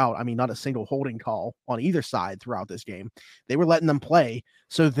play throughout. I mean, not a single holding call on either side throughout this game. They were letting them play.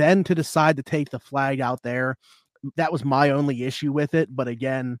 So then to decide to take the flag out there, that was my only issue with it. But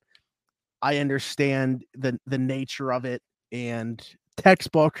again, I understand the nature of it, and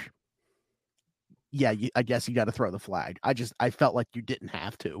textbook. Yeah, I guess you got to throw the flag. I felt like you didn't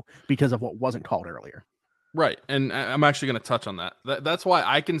have to because of what wasn't called earlier. Right, and I'm actually going to touch on that. That's why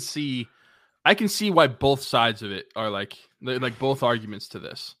I can see why both sides of it are like both arguments to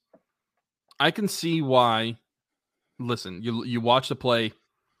this. I can see why. Listen, you watch the play,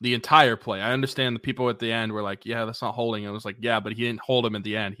 the entire play. I understand the people at the end were like, "Yeah, that's not holding." I was like, "Yeah, but he didn't hold him at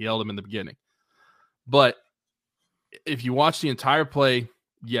the end. He held him in the beginning." But if you watch the entire play,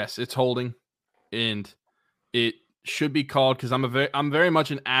 yes, it's holding, and it should be called, because I'm very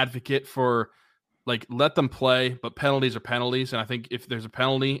much an advocate for, like, let them play, but penalties are penalties. And I think if there's a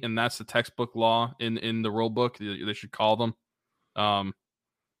penalty and that's the textbook law in the rule book, they should call them.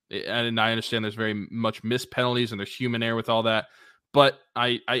 And I understand there's very much missed penalties and there's human error with all that. But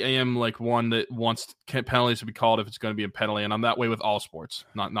I am like one that wants penalties to be called if it's going to be a penalty. And I'm that way with all sports,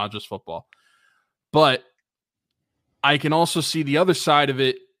 not just football. But I can also see the other side of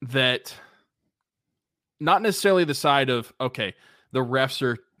it, that not necessarily the side of, okay, the refs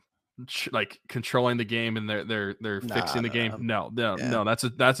are like controlling the game and they're fixing the game. No, that's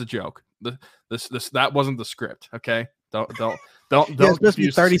a joke. That wasn't the script. Okay. Don't It's supposed to be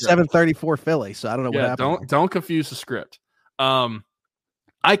 37-34 Philly. So I don't know what happened. Don't confuse the script.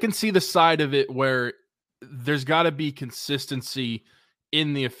 I can see the side of it where there's got to be consistency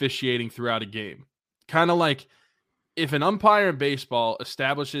in the officiating throughout a game. Kind of like, if an umpire in baseball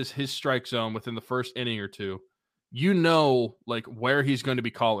establishes his strike zone within the first inning or two, like where he's going to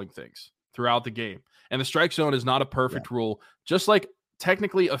be calling things throughout the game. And the strike zone is not a perfect rule. Just like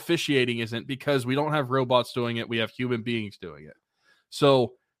technically officiating isn't, because we don't have robots doing it. We have human beings doing it.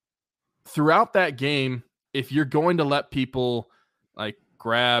 So throughout that game, if you're going to let people like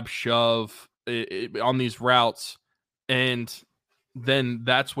grab, shove on these routes, and then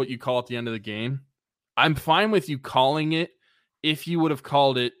that's what you call at the end of the game, I'm fine with you calling it if you would have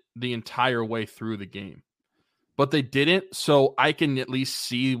called it the entire way through the game. But they didn't, so I can at least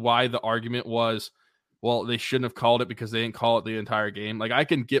see why the argument was, well, they shouldn't have called it because they didn't call it the entire game. Like, I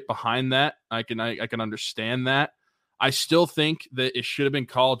can get behind that. I can understand that. I still think that it should have been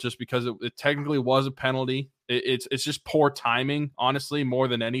called just because it technically was a penalty. It's just poor timing, honestly, more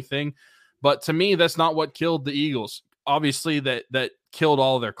than anything. But to me, that's not what killed the Eagles. Obviously, that killed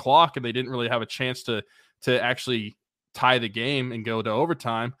all their clock, and they didn't really have a chance to actually tie the game and go to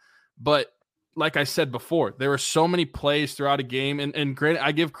overtime. But like I said before, there were so many plays throughout a game, and granted,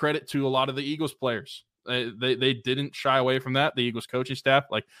 I give credit to a lot of the Eagles players. They didn't shy away from that. The Eagles coaching staff,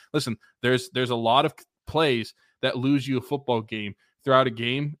 like, listen, there's a lot of plays that lose you a football game throughout a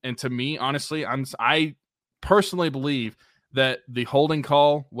game. And to me, honestly, I personally believe that the holding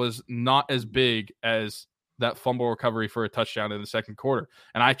call was not as big as that fumble recovery for a touchdown in the second quarter.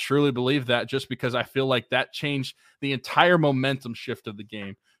 And I truly believe that, just because I feel like that changed the entire momentum shift of the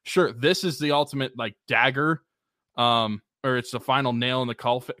game. Sure, this is the ultimate like dagger, or it's the final nail in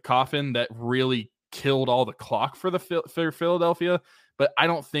the coffin that really killed all the clock for Philadelphia. But I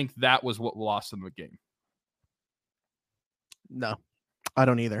don't think that was what lost them the game. No, I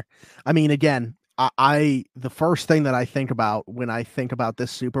don't either. I mean, again, I the first thing that I think about when I think about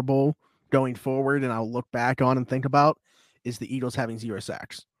this Super Bowl going forward, and I'll look back on and think about, is the Eagles having 0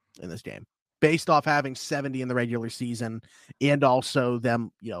 sacks in this game, based off having 70 in the regular season, and also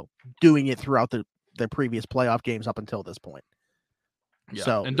them, doing it throughout the previous playoff games up until this point. Yeah.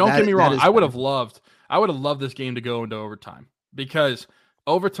 So, and don't get me wrong, I would have loved this game to go into overtime, because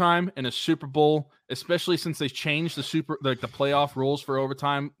overtime in a Super Bowl, especially since they changed the playoff rules for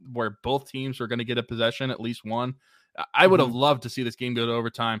overtime, where both teams are going to get a possession, at least one. I would have loved to see this game go to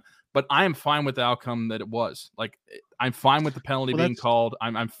overtime, but I am fine with the outcome that it was. Like, I'm fine with the penalty being called.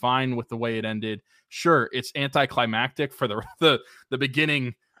 I'm fine with the way it ended. Sure, it's anticlimactic for the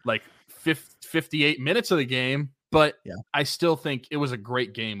beginning, like 58 minutes of the game, but I still think it was a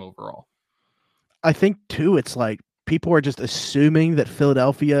great game overall. I think too, it's like people are just assuming that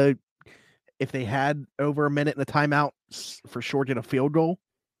Philadelphia, if they had over a minute in a timeout, for sure get a field goal.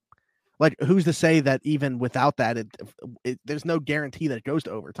 Like, who's to say that even without that, there's no guarantee that it goes to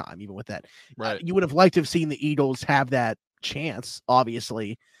overtime, even with that. Right. You would have liked to have seen the Eagles have that chance,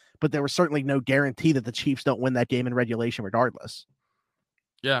 obviously, but there was certainly no guarantee that the Chiefs don't win that game in regulation regardless.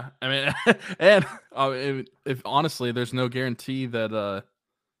 Yeah, I mean, and if honestly, there's no guarantee that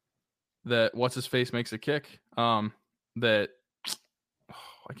that what's his face makes a kick. That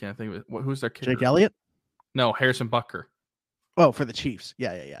I can't think of it. Who's their kicker? Jake Elliott? No, Harrison Butker. Oh, for the Chiefs.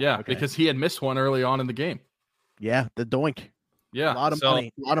 Yeah. Yeah, okay. Because he had missed one early on in the game. Yeah, the doink. Yeah, a lot of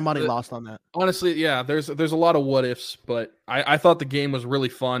money lost on that. Honestly, yeah, there's a lot of what ifs, but I thought the game was really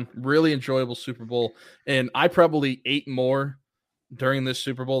fun, really enjoyable Super Bowl, and I probably ate more during this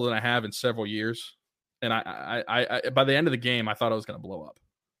Super Bowl than I have in several years. And I by the end of the game, I thought I was going to blow up.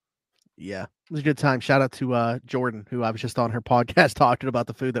 Yeah, it was a good time. Shout out to Jordan, who I was just on her podcast talking about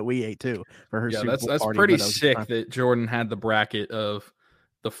the food that we ate too for her. Yeah, Super Bowl that's party, pretty sick that Jordan had the bracket of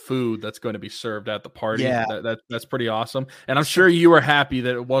the food that's going to be served at the party. Yeah, that's pretty awesome. And I'm sure you were happy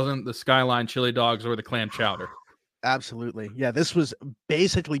that it wasn't the Skyline chili dogs or the clam chowder. Absolutely. Yeah, this was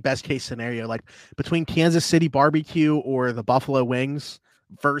basically best case scenario, like between Kansas City barbecue or the Buffalo wings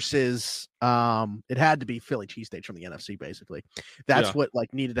versus it had to be Philly cheesesteaks from the NFC. Basically, that's what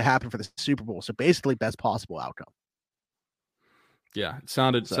like needed to happen for the Super Bowl. So basically, best possible outcome. Yeah, it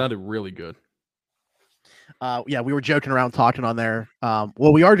sounded really good. Yeah, we were joking around talking on there.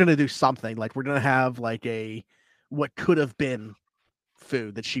 Well, we are going to do something, like we're going to have like what could have been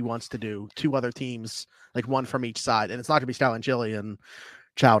food that she wants to do, 2 other teams, like one from each side, and it's not going to be Skyline chili and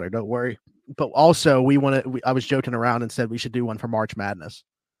chowder, don't worry. But also I was joking around and said we should do one for March Madness.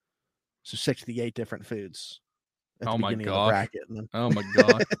 So 68 different foods at the beginning of the bracket. Oh my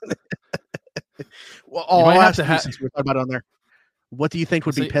god. Well, I'll ask you, since we're talking about it on there, what do you think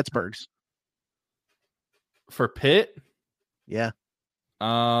would be Pittsburgh's? For Pitt? Yeah.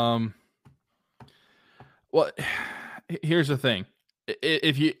 Well, here's the thing.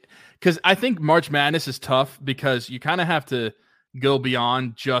 Because I think March Madness is tough because you kind of have to go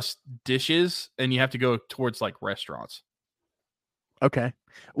beyond just dishes and you have to go towards like restaurants. Okay.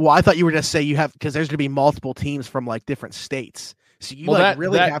 Well, I thought you were going to say you have, because there's going to be multiple teams from like different states. So you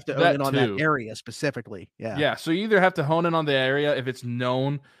really have to own that in on that too. area specifically. Yeah. Yeah. So you either have to hone in on that that too. area specifically. Yeah. Yeah. So you either have to hone in on the area if it's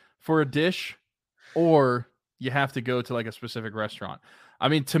known for a dish, or you have to go to like a specific restaurant. I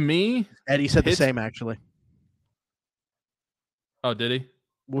mean, to me, Eddie said the same actually. Oh, did he?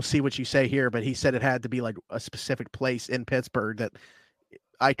 We'll see what you say here, but he said it had to be like a specific place in Pittsburgh that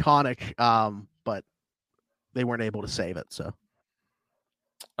iconic, but they weren't able to save it. So,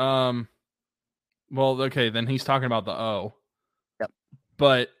 well, okay, then he's talking about the O. Yep.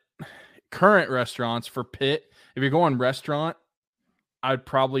 But current restaurants for Pitt, if you're going restaurant, I'd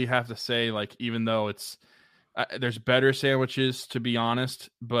probably have to say, like, even though it's there's better sandwiches, to be honest,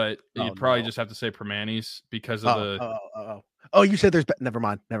 but you'd probably just have to say Permanis because of Oh, you said there's never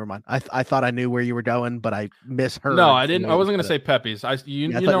mind. I thought I knew where you were going, but I misheard. No, I didn't. I wasn't going to say Pepe's. You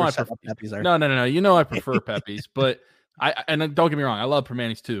know I prefer Pepe's there. No. You know I prefer Pepe's, but and don't get me wrong, I love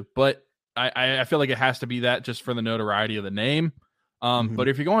Permanis too, but I feel like it has to be that just for the notoriety of the name. But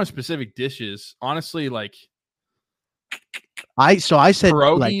if you're going specific dishes, honestly, like I said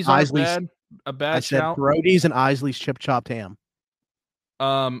pierogies like Isley's a bad I said shout. pierogies and Isley's chip chopped ham.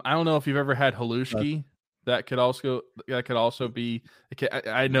 I don't know if you've ever had halushki. That could also be.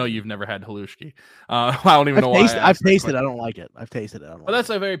 I know you've never had halushki. I don't even know why. I've tasted it. I don't like it. I've tasted it. But that's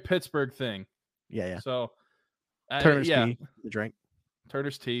a very Pittsburgh thing. Yeah. So Turner's tea, the drink.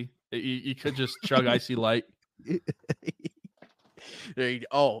 Turner's tea. You could just chug icy light. There you go.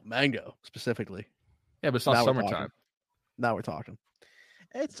 Oh, mango specifically. Yeah, but it's not summertime. Now we're talking.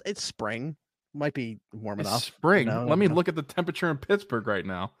 It's spring. Might be warm enough. Spring. Let me look at the temperature in Pittsburgh right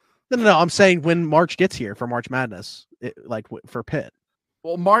now. No. I'm saying when March gets here for March Madness, for Pitt.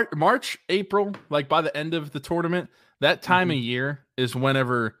 Well, March, April, like by the end of the tournament, that time of year is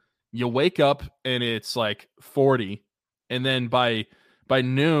whenever you wake up and it's like 40, and then by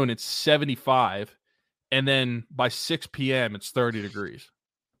noon it's 75, and then by 6 p.m. it's 30 degrees.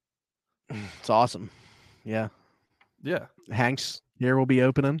 It's awesome. Yeah. Yeah. Hanks here will be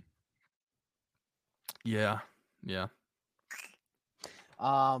opening. Yeah.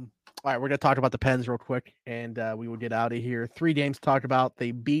 All right, we're going to talk about the Pens real quick, and we will get out of here. 3 games to talk about.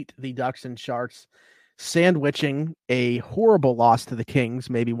 They beat the Ducks and Sharks, sandwiching a horrible loss to the Kings,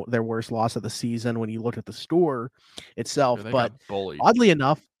 maybe their worst loss of the season when you look at the score itself. But oddly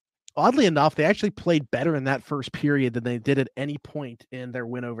enough, they actually played better in that first period than they did at any point in their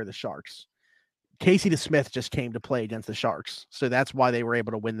win over the Sharks. Casey DeSmith just came to play against the Sharks, so that's why they were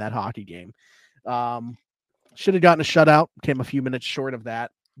able to win that hockey game. Should have gotten a shutout, came a few minutes short of that.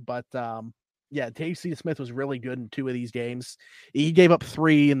 But Casey Smith was really good in 2 of these games. He gave up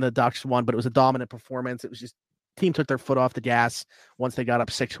 3 in the Ducks one, but it was a dominant performance. It was just team took their foot off the gas once they got up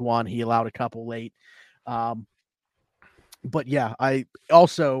 6-1. He allowed a couple late. But yeah, I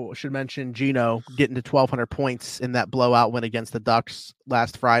also should mention Gino getting to 1,200 points in that blowout win against the Ducks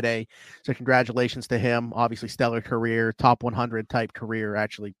last Friday. So congratulations to him. Obviously, stellar career, top 100 type career,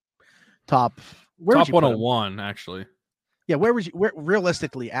 actually. Top 101, actually. Yeah, where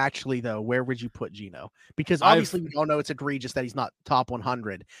realistically, actually, though, where would you put Gino? Because obviously we all know it's egregious that he's not top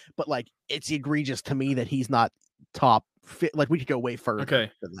 100, but like it's egregious to me that he's not top fit. Like we could go way further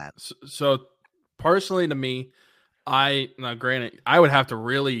than that. So personally to me, granted, I would have to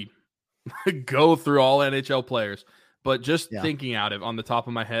really go through all NHL players, but just thinking out of on the top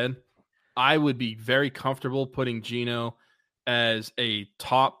of my head, I would be very comfortable putting Gino as a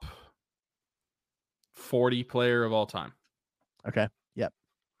top 40 player of all time. Okay. Yep.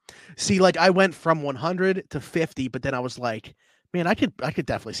 See, like I went from 100 to 50, but then I was like, man, I could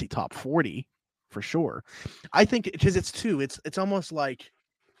definitely see top 40 for sure. I think because it's almost like,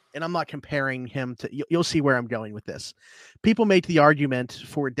 and I'm not comparing him to, you'll see where I'm going with this. People make the argument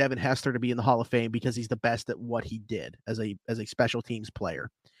for Devin Hester to be in the Hall of Fame because he's the best at what he did as a special teams player.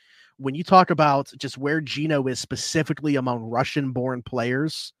 When you talk about just where Gino is specifically among Russian-born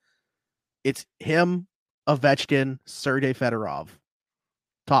players, it's him, Ovechkin, Sergei Fedorov,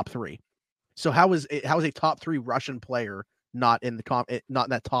 top 3. So how is a top 3 Russian player not in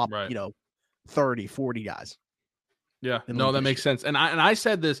that top 30, 40 guys? Yeah, no, that makes sense. And I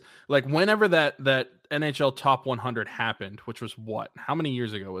said this like whenever that NHL top 100 happened, which was what? How many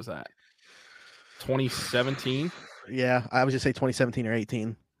years ago was that? 2017? Yeah, I would just say 2017 or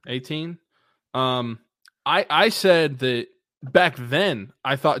 18. 18. I said that back then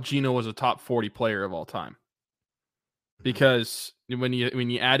I thought Gino was a top 40 player of all time. Because when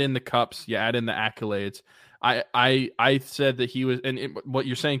you add in the cups, you add in the accolades. I said that he was, and what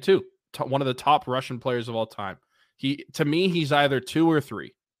you're saying too, one of the top Russian players of all time. To me, he's either 2 or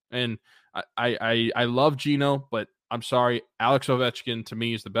 3. And I love Gino, but I'm sorry, Alex Ovechkin to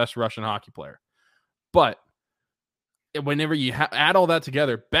me is the best Russian hockey player. But whenever you add all that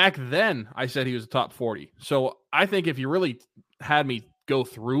together, back then I said he was a top 40. So I think if you really had me go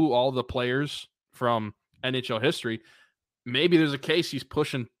through all the players from NHL history, maybe there's a case he's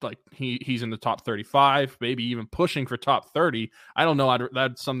pushing, like he's in the top 35, maybe even pushing for top 30. I don't know.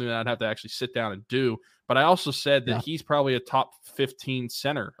 That's something that I'd have to actually sit down and do. But I also said that he's probably a top 15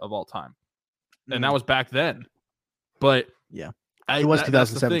 center of all time. And that was back then. But yeah, it was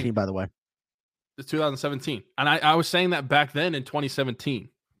 2017, by the way. It's 2017. And I was saying that back then in 2017.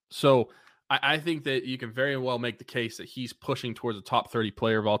 So I think that you can very well make the case that he's pushing towards a top 30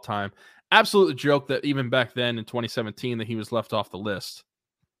 player of all time. Absolute joke that even back then in 2017 that he was left off the list.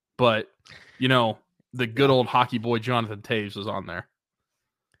 But, the good old hockey boy Jonathan Toews was on there.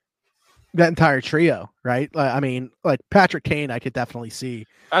 That entire trio, right? I mean, like Patrick Kane, I could definitely see.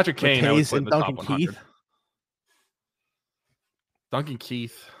 Patrick Kane, I would put in the Duncan top 100. Keith. Duncan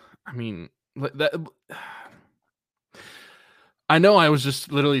Keith, I mean, that. I know I was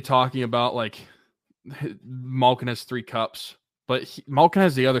just literally talking about like Malkin has 3 cups, but Malkin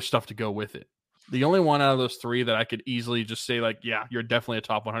has the other stuff to go with it. The only one out of those 3 that I could easily just say like, yeah, you're definitely a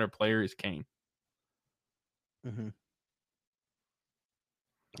top 100 player is Kane. Mm-hmm.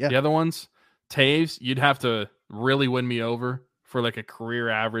 Yeah. The other ones, Toews, you'd have to really win me over for like a career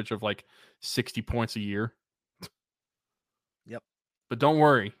average of like 60 points a year. Yep. But don't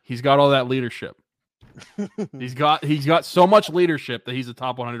worry, he's got all that leadership. he's got so much leadership that he's a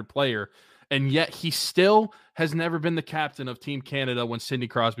top 100 player, and yet he still has never been the captain of Team Canada when Sidney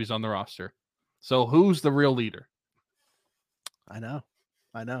Crosby's on the roster. So who's the real leader? I know.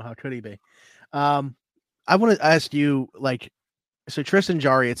 How could he be? I want to ask you, like, so Tristan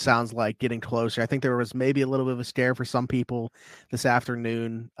Jarry, it sounds like getting closer. I think there was maybe a little bit of a scare for some people this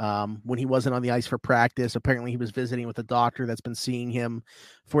afternoon when he wasn't on the ice for practice. Apparently he was visiting with a doctor that's been seeing him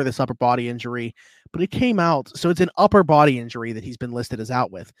for this upper body injury, but it came out. So it's an upper body injury that he's been listed as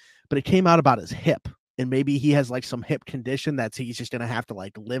out with, but it came out about his hip, and maybe he has like some hip condition that he's just going to have to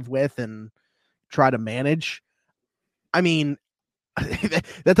like live with and try to manage. I mean,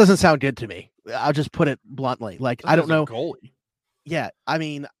 that doesn't sound good to me. I'll just put it bluntly. Like, I don't know. Goalie. Yeah, I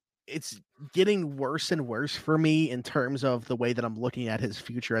mean, it's getting worse and worse for me in terms of the way that I'm looking at his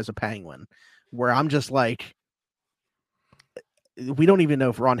future as a Penguin, where I'm just like, we don't even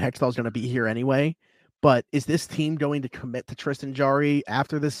know if Ron Hextall is going to be here anyway, but is this team going to commit to Tristan Jarry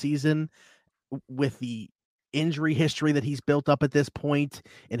after this season with the injury history that he's built up at this point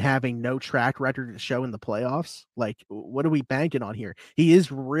and having no track record to show in the playoffs? Like, what are we banking on here? He is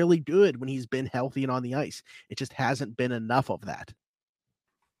really good when he's been healthy and on the ice. It just hasn't been enough of that.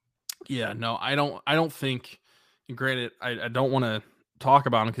 Yeah, no, I don't think, granted, I don't want to talk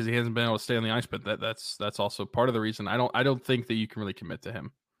about him because he hasn't been able to stay on the ice, but that's also part of the reason. I don't think that you can really commit to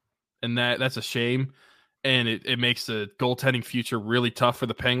him. And that's a shame. And it makes the goaltending future really tough for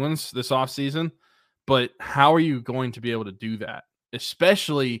the Penguins this offseason. But how are you going to be able to do that?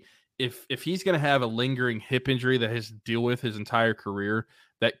 Especially if he's going to have a lingering hip injury that he has to deal with his entire career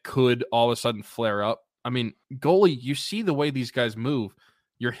that could all of a sudden flare up. I mean, goalie, you see the way these guys move.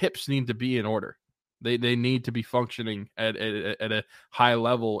 Your hips need to be in order. They need to be functioning at a high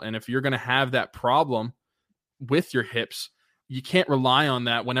level. And if you're going to have that problem with your hips, you can't rely on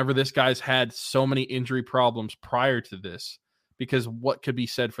that whenever this guy's had so many injury problems prior to this. Because what could be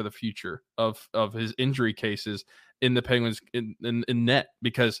said for the future of his injury cases in the Penguins in net?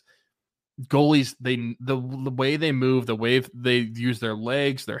 Because goalies, the way they move, the way they use their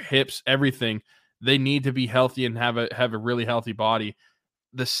legs, their hips, everything, they need to be healthy and have a really healthy body.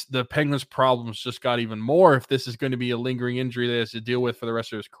 The Penguins' problems just got even more if this is going to be a lingering injury that he has to deal with for the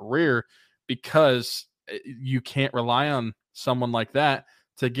rest of his career, because you can't rely on someone like that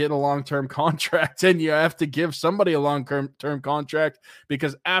to get a long-term contract, and you have to give somebody a long-term contract,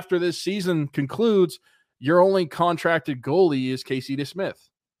 because after this season concludes, your only contracted goalie is Casey DeSmith.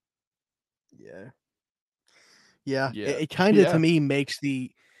 Yeah. It kind of to me makes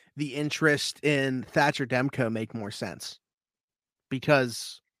the interest in Thatcher Demko make more sense,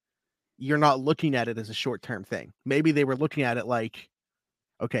 because you're not looking at it as a short-term thing. Maybe they were looking at it like,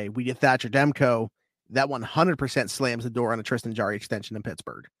 okay, we get Thatcher Demko, that 100% slams the door on a Tristan Jarry extension in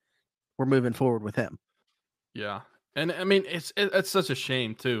Pittsburgh. We're moving forward with him. Yeah. And I mean, it's such a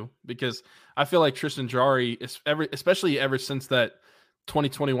shame too, because I feel like Tristan Jarry, especially ever since that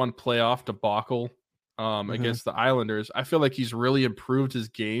 2021 playoff debacle against the Islanders, I feel like he's really improved his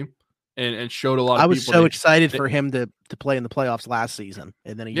game and showed a lot of people. I was so excited for him to play in the playoffs last season,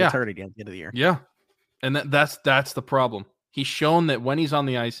 and then he gets hurt again at the end of the year. Yeah. And that's the problem. He's shown that when he's on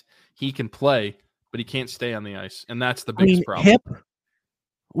the ice, he can play, but he can't stay on the ice. And that's the biggest problem. Hip,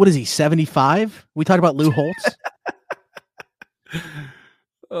 what is he, 75? We talked about Lou Holtz.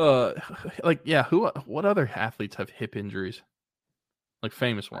 Like, yeah, what other athletes have hip injuries? Like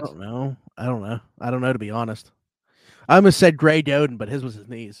famous I ones. don't know. I don't know, to be honest. I almost said Gray Doden, but his was his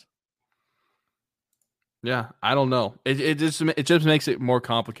knees. Yeah, I don't know. It just makes it more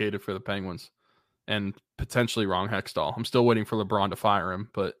complicated for the Penguins and potentially Ron Hextall. I'm still waiting for LeBron to fire him,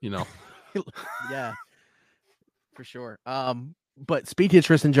 but Yeah, for sure. But speaking of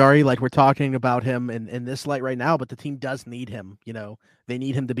Tristan Jarry, like we're talking about him in this light right now, but the team does need him. They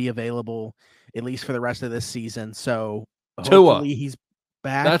need him to be available at least for the rest of this season. So Tua. hopefully he's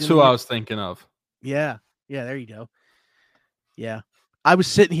back That's in who the. I was thinking of. Yeah, there you go. Yeah. I was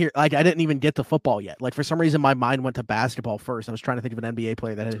sitting here like I didn't even get to football yet. Like for some reason, my mind went to basketball first. I was trying to think of an NBA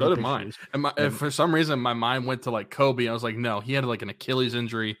player that had So hip did mine. issues. And for some reason, my mind went to like Kobe. I was like, no, he had like an Achilles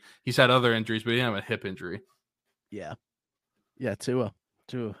injury. He's had other injuries, but he didn't have a hip injury. Yeah, Tua.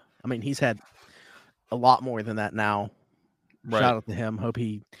 I mean, he's had a lot more than that now. Right. Shout out to him. Hope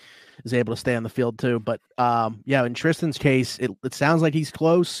he is able to stay on the field too. But yeah, in Tristan's case, it sounds like he's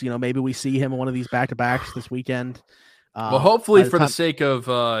close. Maybe we see him in one of these back-to-backs this weekend. Well, hopefully for the sake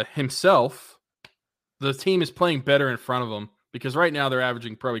of himself, the team is playing better in front of him because right now they're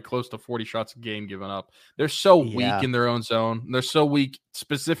averaging probably close to 40 shots a game given up. They're so weak in their own zone. They're so weak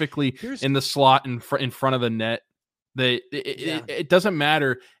specifically in the slot in front of the net. It doesn't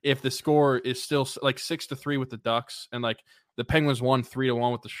matter if the score is still like 6-3 with the Ducks and like the Penguins won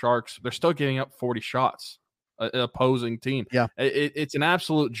 3-1 with the Sharks. They're still giving up 40 shots. An opposing team. Yeah, it's an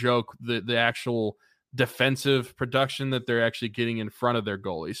absolute joke. The actual defensive production that they're actually getting in front of their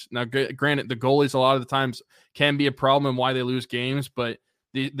goalies. Now, granted, the goalies a lot of the times can be a problem and why they lose games, but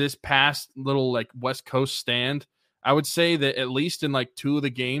this past little like West Coast stand, I would say that at least in like 2 of the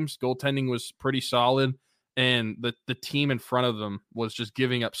games, goaltending was pretty solid, and the team in front of them was just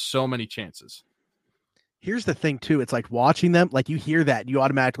giving up so many chances. Here's the thing too. It's like watching them, like you hear that, you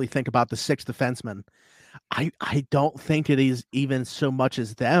automatically think about the 6 defensemen. I don't think it is even so much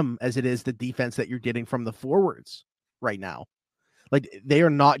as them as it is the defense that you're getting from the forwards right now. Like they are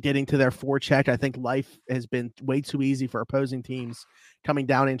not getting to their forecheck. I think life has been way too easy for opposing teams coming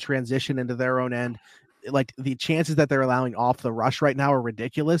down in transition into their own end. Like the chances that they're allowing off the rush right now are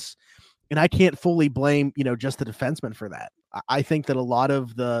ridiculous. And I can't fully blame, just the defenseman for that. I think that a lot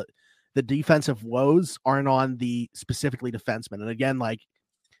of the defensive woes aren't on the specifically defensemen. And again, like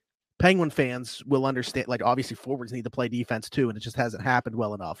Penguin fans will understand, like obviously forwards need to play defense too, and it just hasn't happened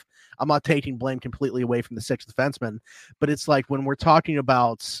well enough. I'm not taking blame completely away from the 6 defensemen, but it's like when we're talking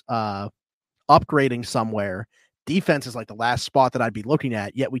about upgrading somewhere, defense is like the last spot that I'd be looking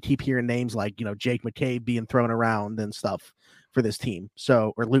at, yet we keep hearing names like, Jake McCabe being thrown around and stuff for this team.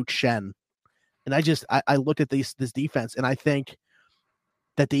 So, or Luke Shen. And I look at this defense and I think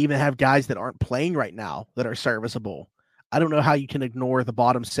that they even have guys that aren't playing right now that are serviceable. I don't know how you can ignore the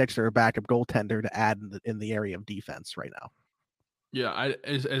bottom 6 or a backup goaltender to add in the area of defense right now. Yeah,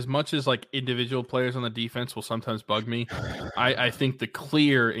 as much as like individual players on the defense will sometimes bug me, I think the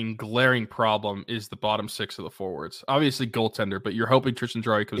clear and glaring problem is the bottom 6 of the forwards. Obviously goaltender, but you're hoping Tristan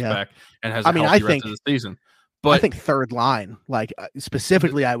Jarry comes back and has a healthy rest of the season. But I think third line, like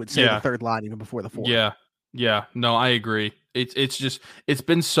specifically, I would say the third line even before the fourth. Yeah. No, I agree. It's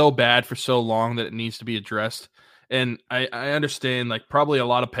been so bad for so long that it needs to be addressed. And I understand, like, probably a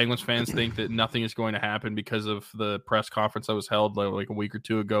lot of Penguins fans think that nothing is going to happen because of the press conference that was held like a week or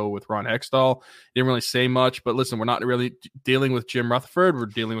 2 ago with Ron Hextall. He didn't really say much, but listen, we're not really dealing with Jim Rutherford. We're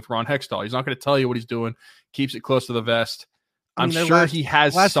dealing with Ron Hextall. He's not going to tell you what he's doing. Keeps it close to the vest. I'm sure he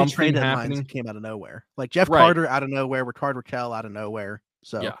has something happening. Came out of nowhere, like Jeff Carter out of nowhere, Rickard Rakell out of nowhere.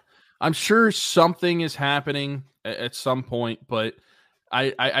 So yeah, I'm sure something is happening at some point, but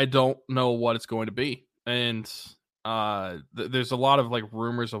I don't know what it's going to be. And there's a lot of like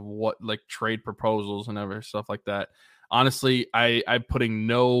rumors of what like trade proposals and other stuff like that. Honestly, I'm putting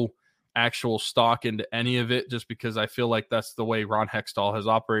no actual stock into any of it just because I feel like that's the way Ron Hextall has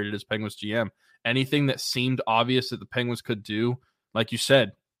operated as Penguins GM. Anything that seemed obvious that the Penguins could do, like you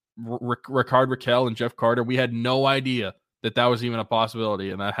said, Rickard Rakell and Jeff Carter, we had no idea that was even a possibility,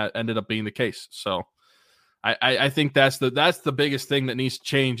 and that ended up being the case. So I think that's the biggest thing that needs to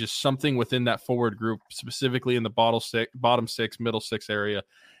change is something within that forward group, specifically in the bottom 6, middle 6 area.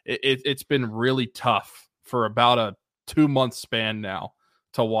 It's been really tough for about a 2-month span now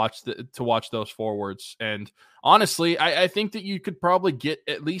to watch those forwards. And honestly, I think that you could probably get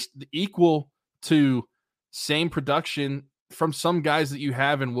at least equal to same production from some guys that you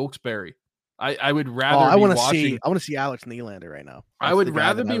have in Wilkes-Barre. I would rather. I want to see Alex Nylander right now. I would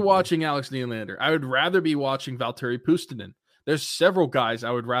rather be watching Alex Nylander. I would rather be watching Valtteri Puustinen. There's several guys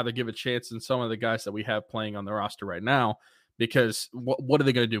I would rather give a chance than some of the guys that we have playing on the roster right now because what are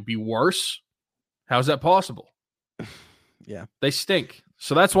they going to do? Be worse? How's that possible? Yeah, they stink.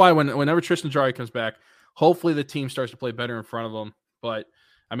 So that's why whenever Tristan Jarry comes back, hopefully the team starts to play better in front of them. But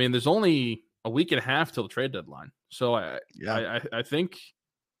I mean, there's only a week and a half till the trade deadline, so I think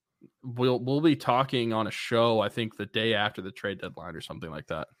we'll be talking on a show. I think the day after the trade deadline or something like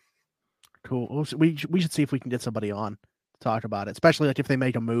that. Cool. We should see if we can get somebody on to talk about it, especially like if they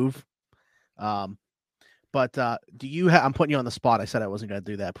make a move. But do you have? I'm putting you on the spot. I said I wasn't going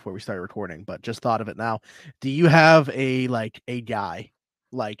to do that before we started recording, but just thought of it now. Do you have a guy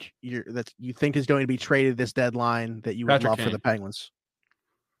like that you think is going to be traded this deadline that you would love for the Penguins?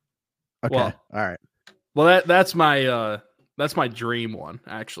 Okay, well, all right. Well, that's my dream one,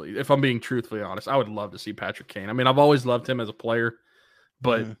 actually. If I'm being truthfully honest, I would love to see Patrick Kane. I mean, I've always loved him as a player,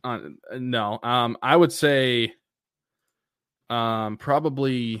 but no. I would say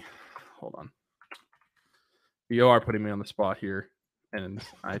probably. Hold on. You are putting me on the spot here, and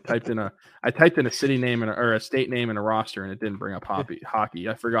I typed in a city name or a state name and a roster, and it didn't bring up hockey.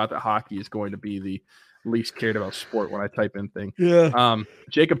 I forgot that hockey is going to be the least cared about sport when I type in thing. Yeah.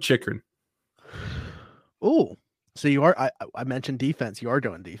 Jacob Chychrun. Oh, so you are. I mentioned defense. You are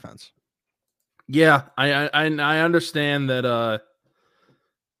doing defense. Yeah, I understand that.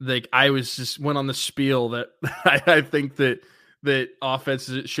 Like I was just went on the spiel that I think that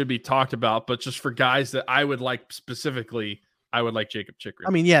offense should be talked about, but just for guys that I would like specifically, I would like Jacob Chychrun.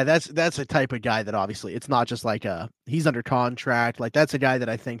 I mean, yeah, that's a type of guy that obviously it's not just like he's under contract. Like that's a guy that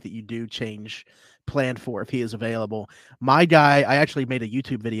I think that you do change plan for if he is available. My guy, I actually made a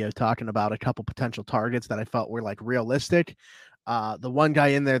YouTube video talking about a couple potential targets that I felt were like realistic. The one guy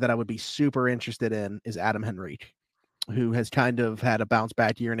in there that I would be super interested in is Adam Henrique, who has kind of had a bounce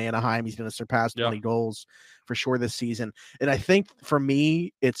back year in Anaheim. He's going to surpass 20 goals for sure this season. And I think for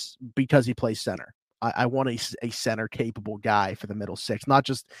me, it's because he plays center. I want a center capable guy for the middle six, not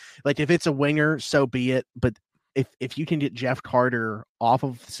just like if it's a winger, so be it. But if you can get Jeff Carter off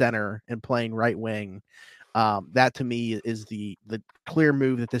of center and playing right wing, that to me is the clear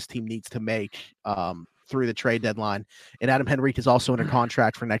move that this team needs to make through the trade deadline. And Adam Henrique is also under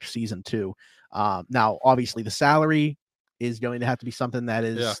contract for next season too. Now, obviously, the salary is going to have to be something that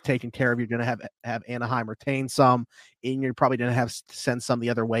is taken care of. You're going to have Anaheim retain some, and you're probably going to have to send some the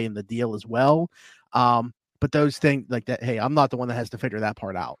other way in the deal as well. But those things like that, hey, I'm not the one that has to figure that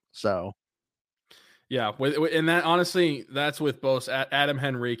part out. So, yeah, and that honestly, that's with both Adam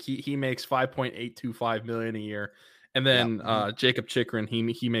Henrique. He makes $5.825 million a year, and then Jacob Chychrun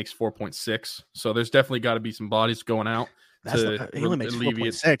he makes 4.6. So there's definitely got to be some bodies going out. He only makes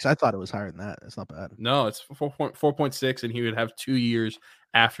 4.6. I thought it was higher than that. That's not bad. No, it's 4.6, and he would have 2 years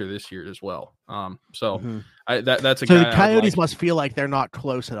after this year as well. That's a guy. So the Coyotes must feel like they're not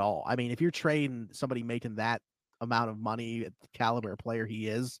close at all. I mean, if you're trading somebody making that amount of money at the caliber player he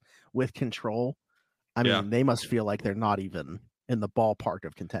is with control, I mean, they must feel like they're not even in the ballpark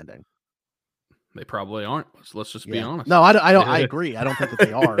of contending. They probably aren't. Let's just be honest. No, I don't. I agree. I don't think that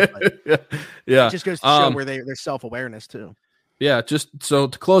they are. But yeah, it just goes to show where their self-awareness too. Yeah, just so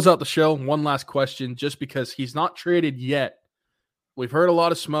to close out the show, one last question. Just because he's not traded yet, we've heard a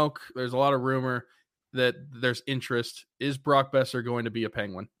lot of smoke. There's a lot of rumor that there's interest. Is Brock Besser going to be a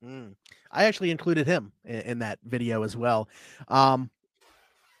Penguin? I actually included him in that video as well.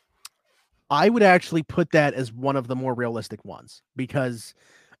 I would actually put that as one of the more realistic ones because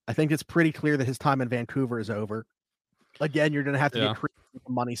I think it's pretty clear that his time in Vancouver is over. Again, you're going to have to get creative with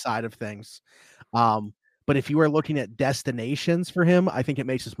the money side of things. But if you are looking at destinations for him, I think it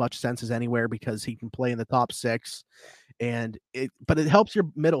makes as much sense as anywhere because he can play in the top six, but it helps your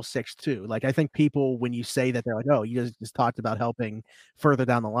middle six too. Like I think people, when you say that, they're like, "Oh, you just talked about helping further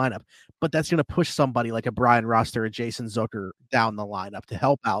down the lineup," but that's going to push somebody like a Brian Rust or a Jason Zucker down the lineup to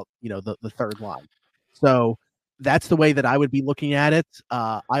help out, the third line. So that's the way that I would be looking at it.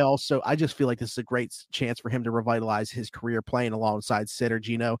 I just feel like this is a great chance for him to revitalize his career playing alongside Sid or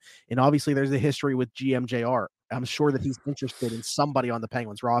Gino. And obviously there's a history with GMJR. I'm sure that he's interested in somebody on the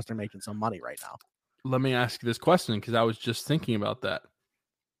Penguins roster making some money right now. Let me ask you this question because I was just thinking about that.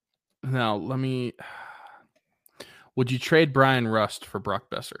 Now, would you trade Brian Rust for Brock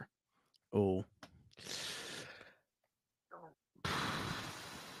Besser? Oh,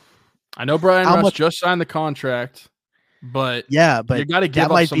 I know Brian Rust just signed the contract, but you got to give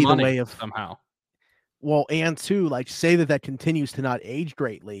up some money somehow. Well, and too, like say that continues to not age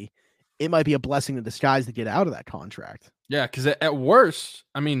greatly, it might be a blessing in disguise to get out of that contract. Yeah, because at worst,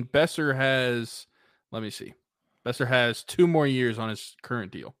 I mean, Besser has 2 more years on his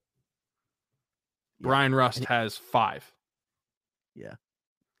current deal. Yeah. Brian Rust has 5. Yeah,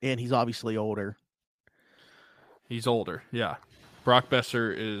 and he's obviously older. He's older. Yeah. Brock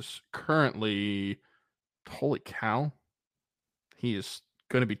Besser is currently, holy cow, he is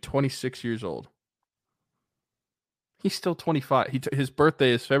going to be 26 years old. He's still 25. His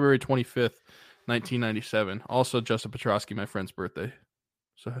birthday is February 25th, 1997. Also, Justin Petrosky, my friend's birthday.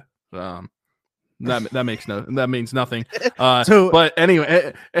 So, that means nothing. But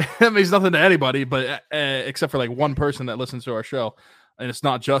anyway, it means nothing to anybody, but except for like one person that listens to our show, and it's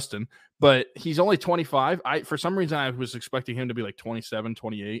not Justin. But he's only 25. For some reason I was expecting him to be like 27,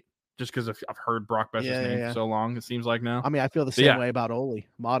 28, just because I've heard Brock Besser's name for so long. It seems like now. I mean, I feel the same way about Oli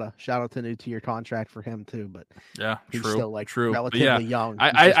Mata. Shout out to new 2-year contract for him too. But he's still relatively young.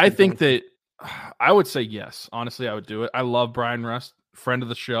 I think that I would say yes. Honestly, I would do it. I love Brian Rust, friend of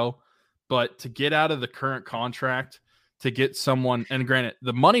the show. But to get out of the current contract, to get someone, and granted,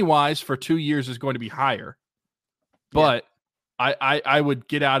 the money wise for 2 years is going to be higher, but I would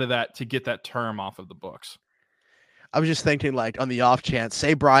get out of that to get that term off of the books. I was just thinking, like, on the off chance,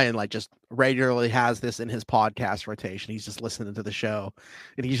 say Brian like just regularly has this in his podcast rotation. He's just listening to the show,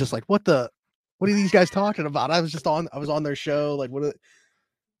 and he's just like, "What are these guys talking about?" I was on their show. Like,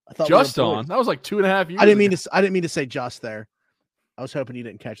 I thought just on. That was like 2.5 years. I didn't mean to say just there. I was hoping you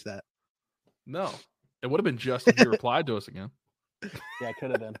didn't catch that. No, it would have been just if you replied to us again. Yeah, it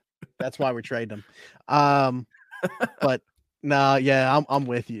could have been. That's why we're trading them. But no, yeah, I'm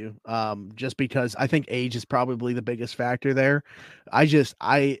with you. Just because I think age is probably the biggest factor there.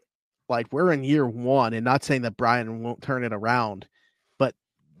 I like we're in year one, and not saying that Brian won't turn it around, but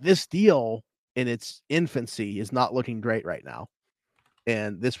this deal in its infancy is not looking great right now,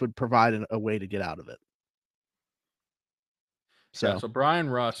 and this would provide a way to get out of it. So Brian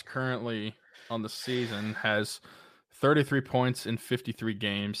Rust currently on the season has 33 points in 53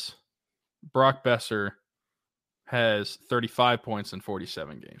 games. Brock Besser has 35 points in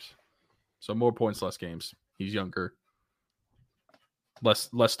 47 games. So more points, less games. He's younger.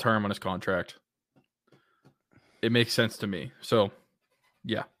 Less term on his contract. It makes sense to me. So,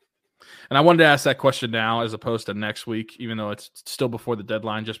 yeah. And I wanted to ask that question now as opposed to next week, even though it's still before the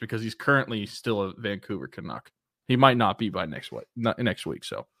deadline, just because he's currently still a Vancouver Canuck. He might not be by next week,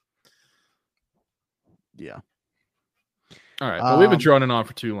 so. Yeah. All right, but we've been droning on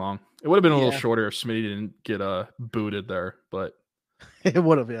for too long. It would have been a little shorter if Smitty didn't get booted there, but it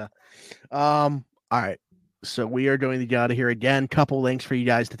would have, yeah. All right, so we are going to get out of here again. Couple links for you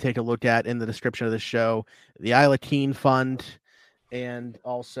guys to take a look at in the description of the show: the Isla Keen Fund, and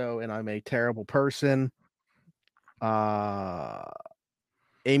also, and I'm a terrible person, Amy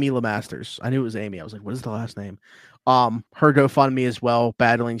Lemasters. I knew it was Amy. I was like, what is the last name? Her GoFundMe as well,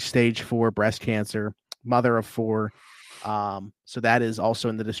 battling stage 4 breast cancer, mother of 4. So that is also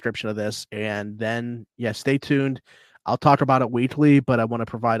in the description of this. And then, stay tuned. I'll talk about it weekly, but I want to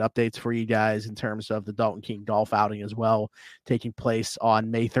provide updates for you guys in terms of the Dalton King golf outing as well, taking place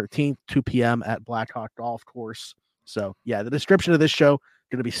on May 13th, 2 p.m. at Blackhawk Golf Course. So, the description of this show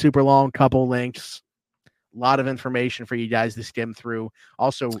going to be super long, couple links. A lot of information for you guys to skim through.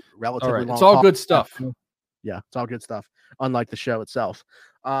 Also, relatively long. It's all good stuff. Yeah, it's all good stuff, unlike the show itself.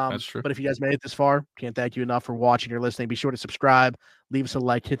 That's true. But if you guys made it this far, can't thank you enough for watching or listening. Be sure to subscribe, leave us a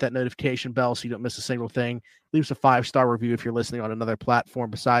like, hit that notification bell so you don't miss a single thing. Leave us a 5-star review if you're listening on another platform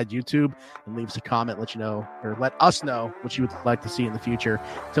besides YouTube, and leave us a comment, let us know what you would like to see in the future.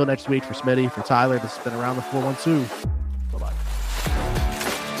 Until next week, for Smitty, for Tyler, this has been Around the 412.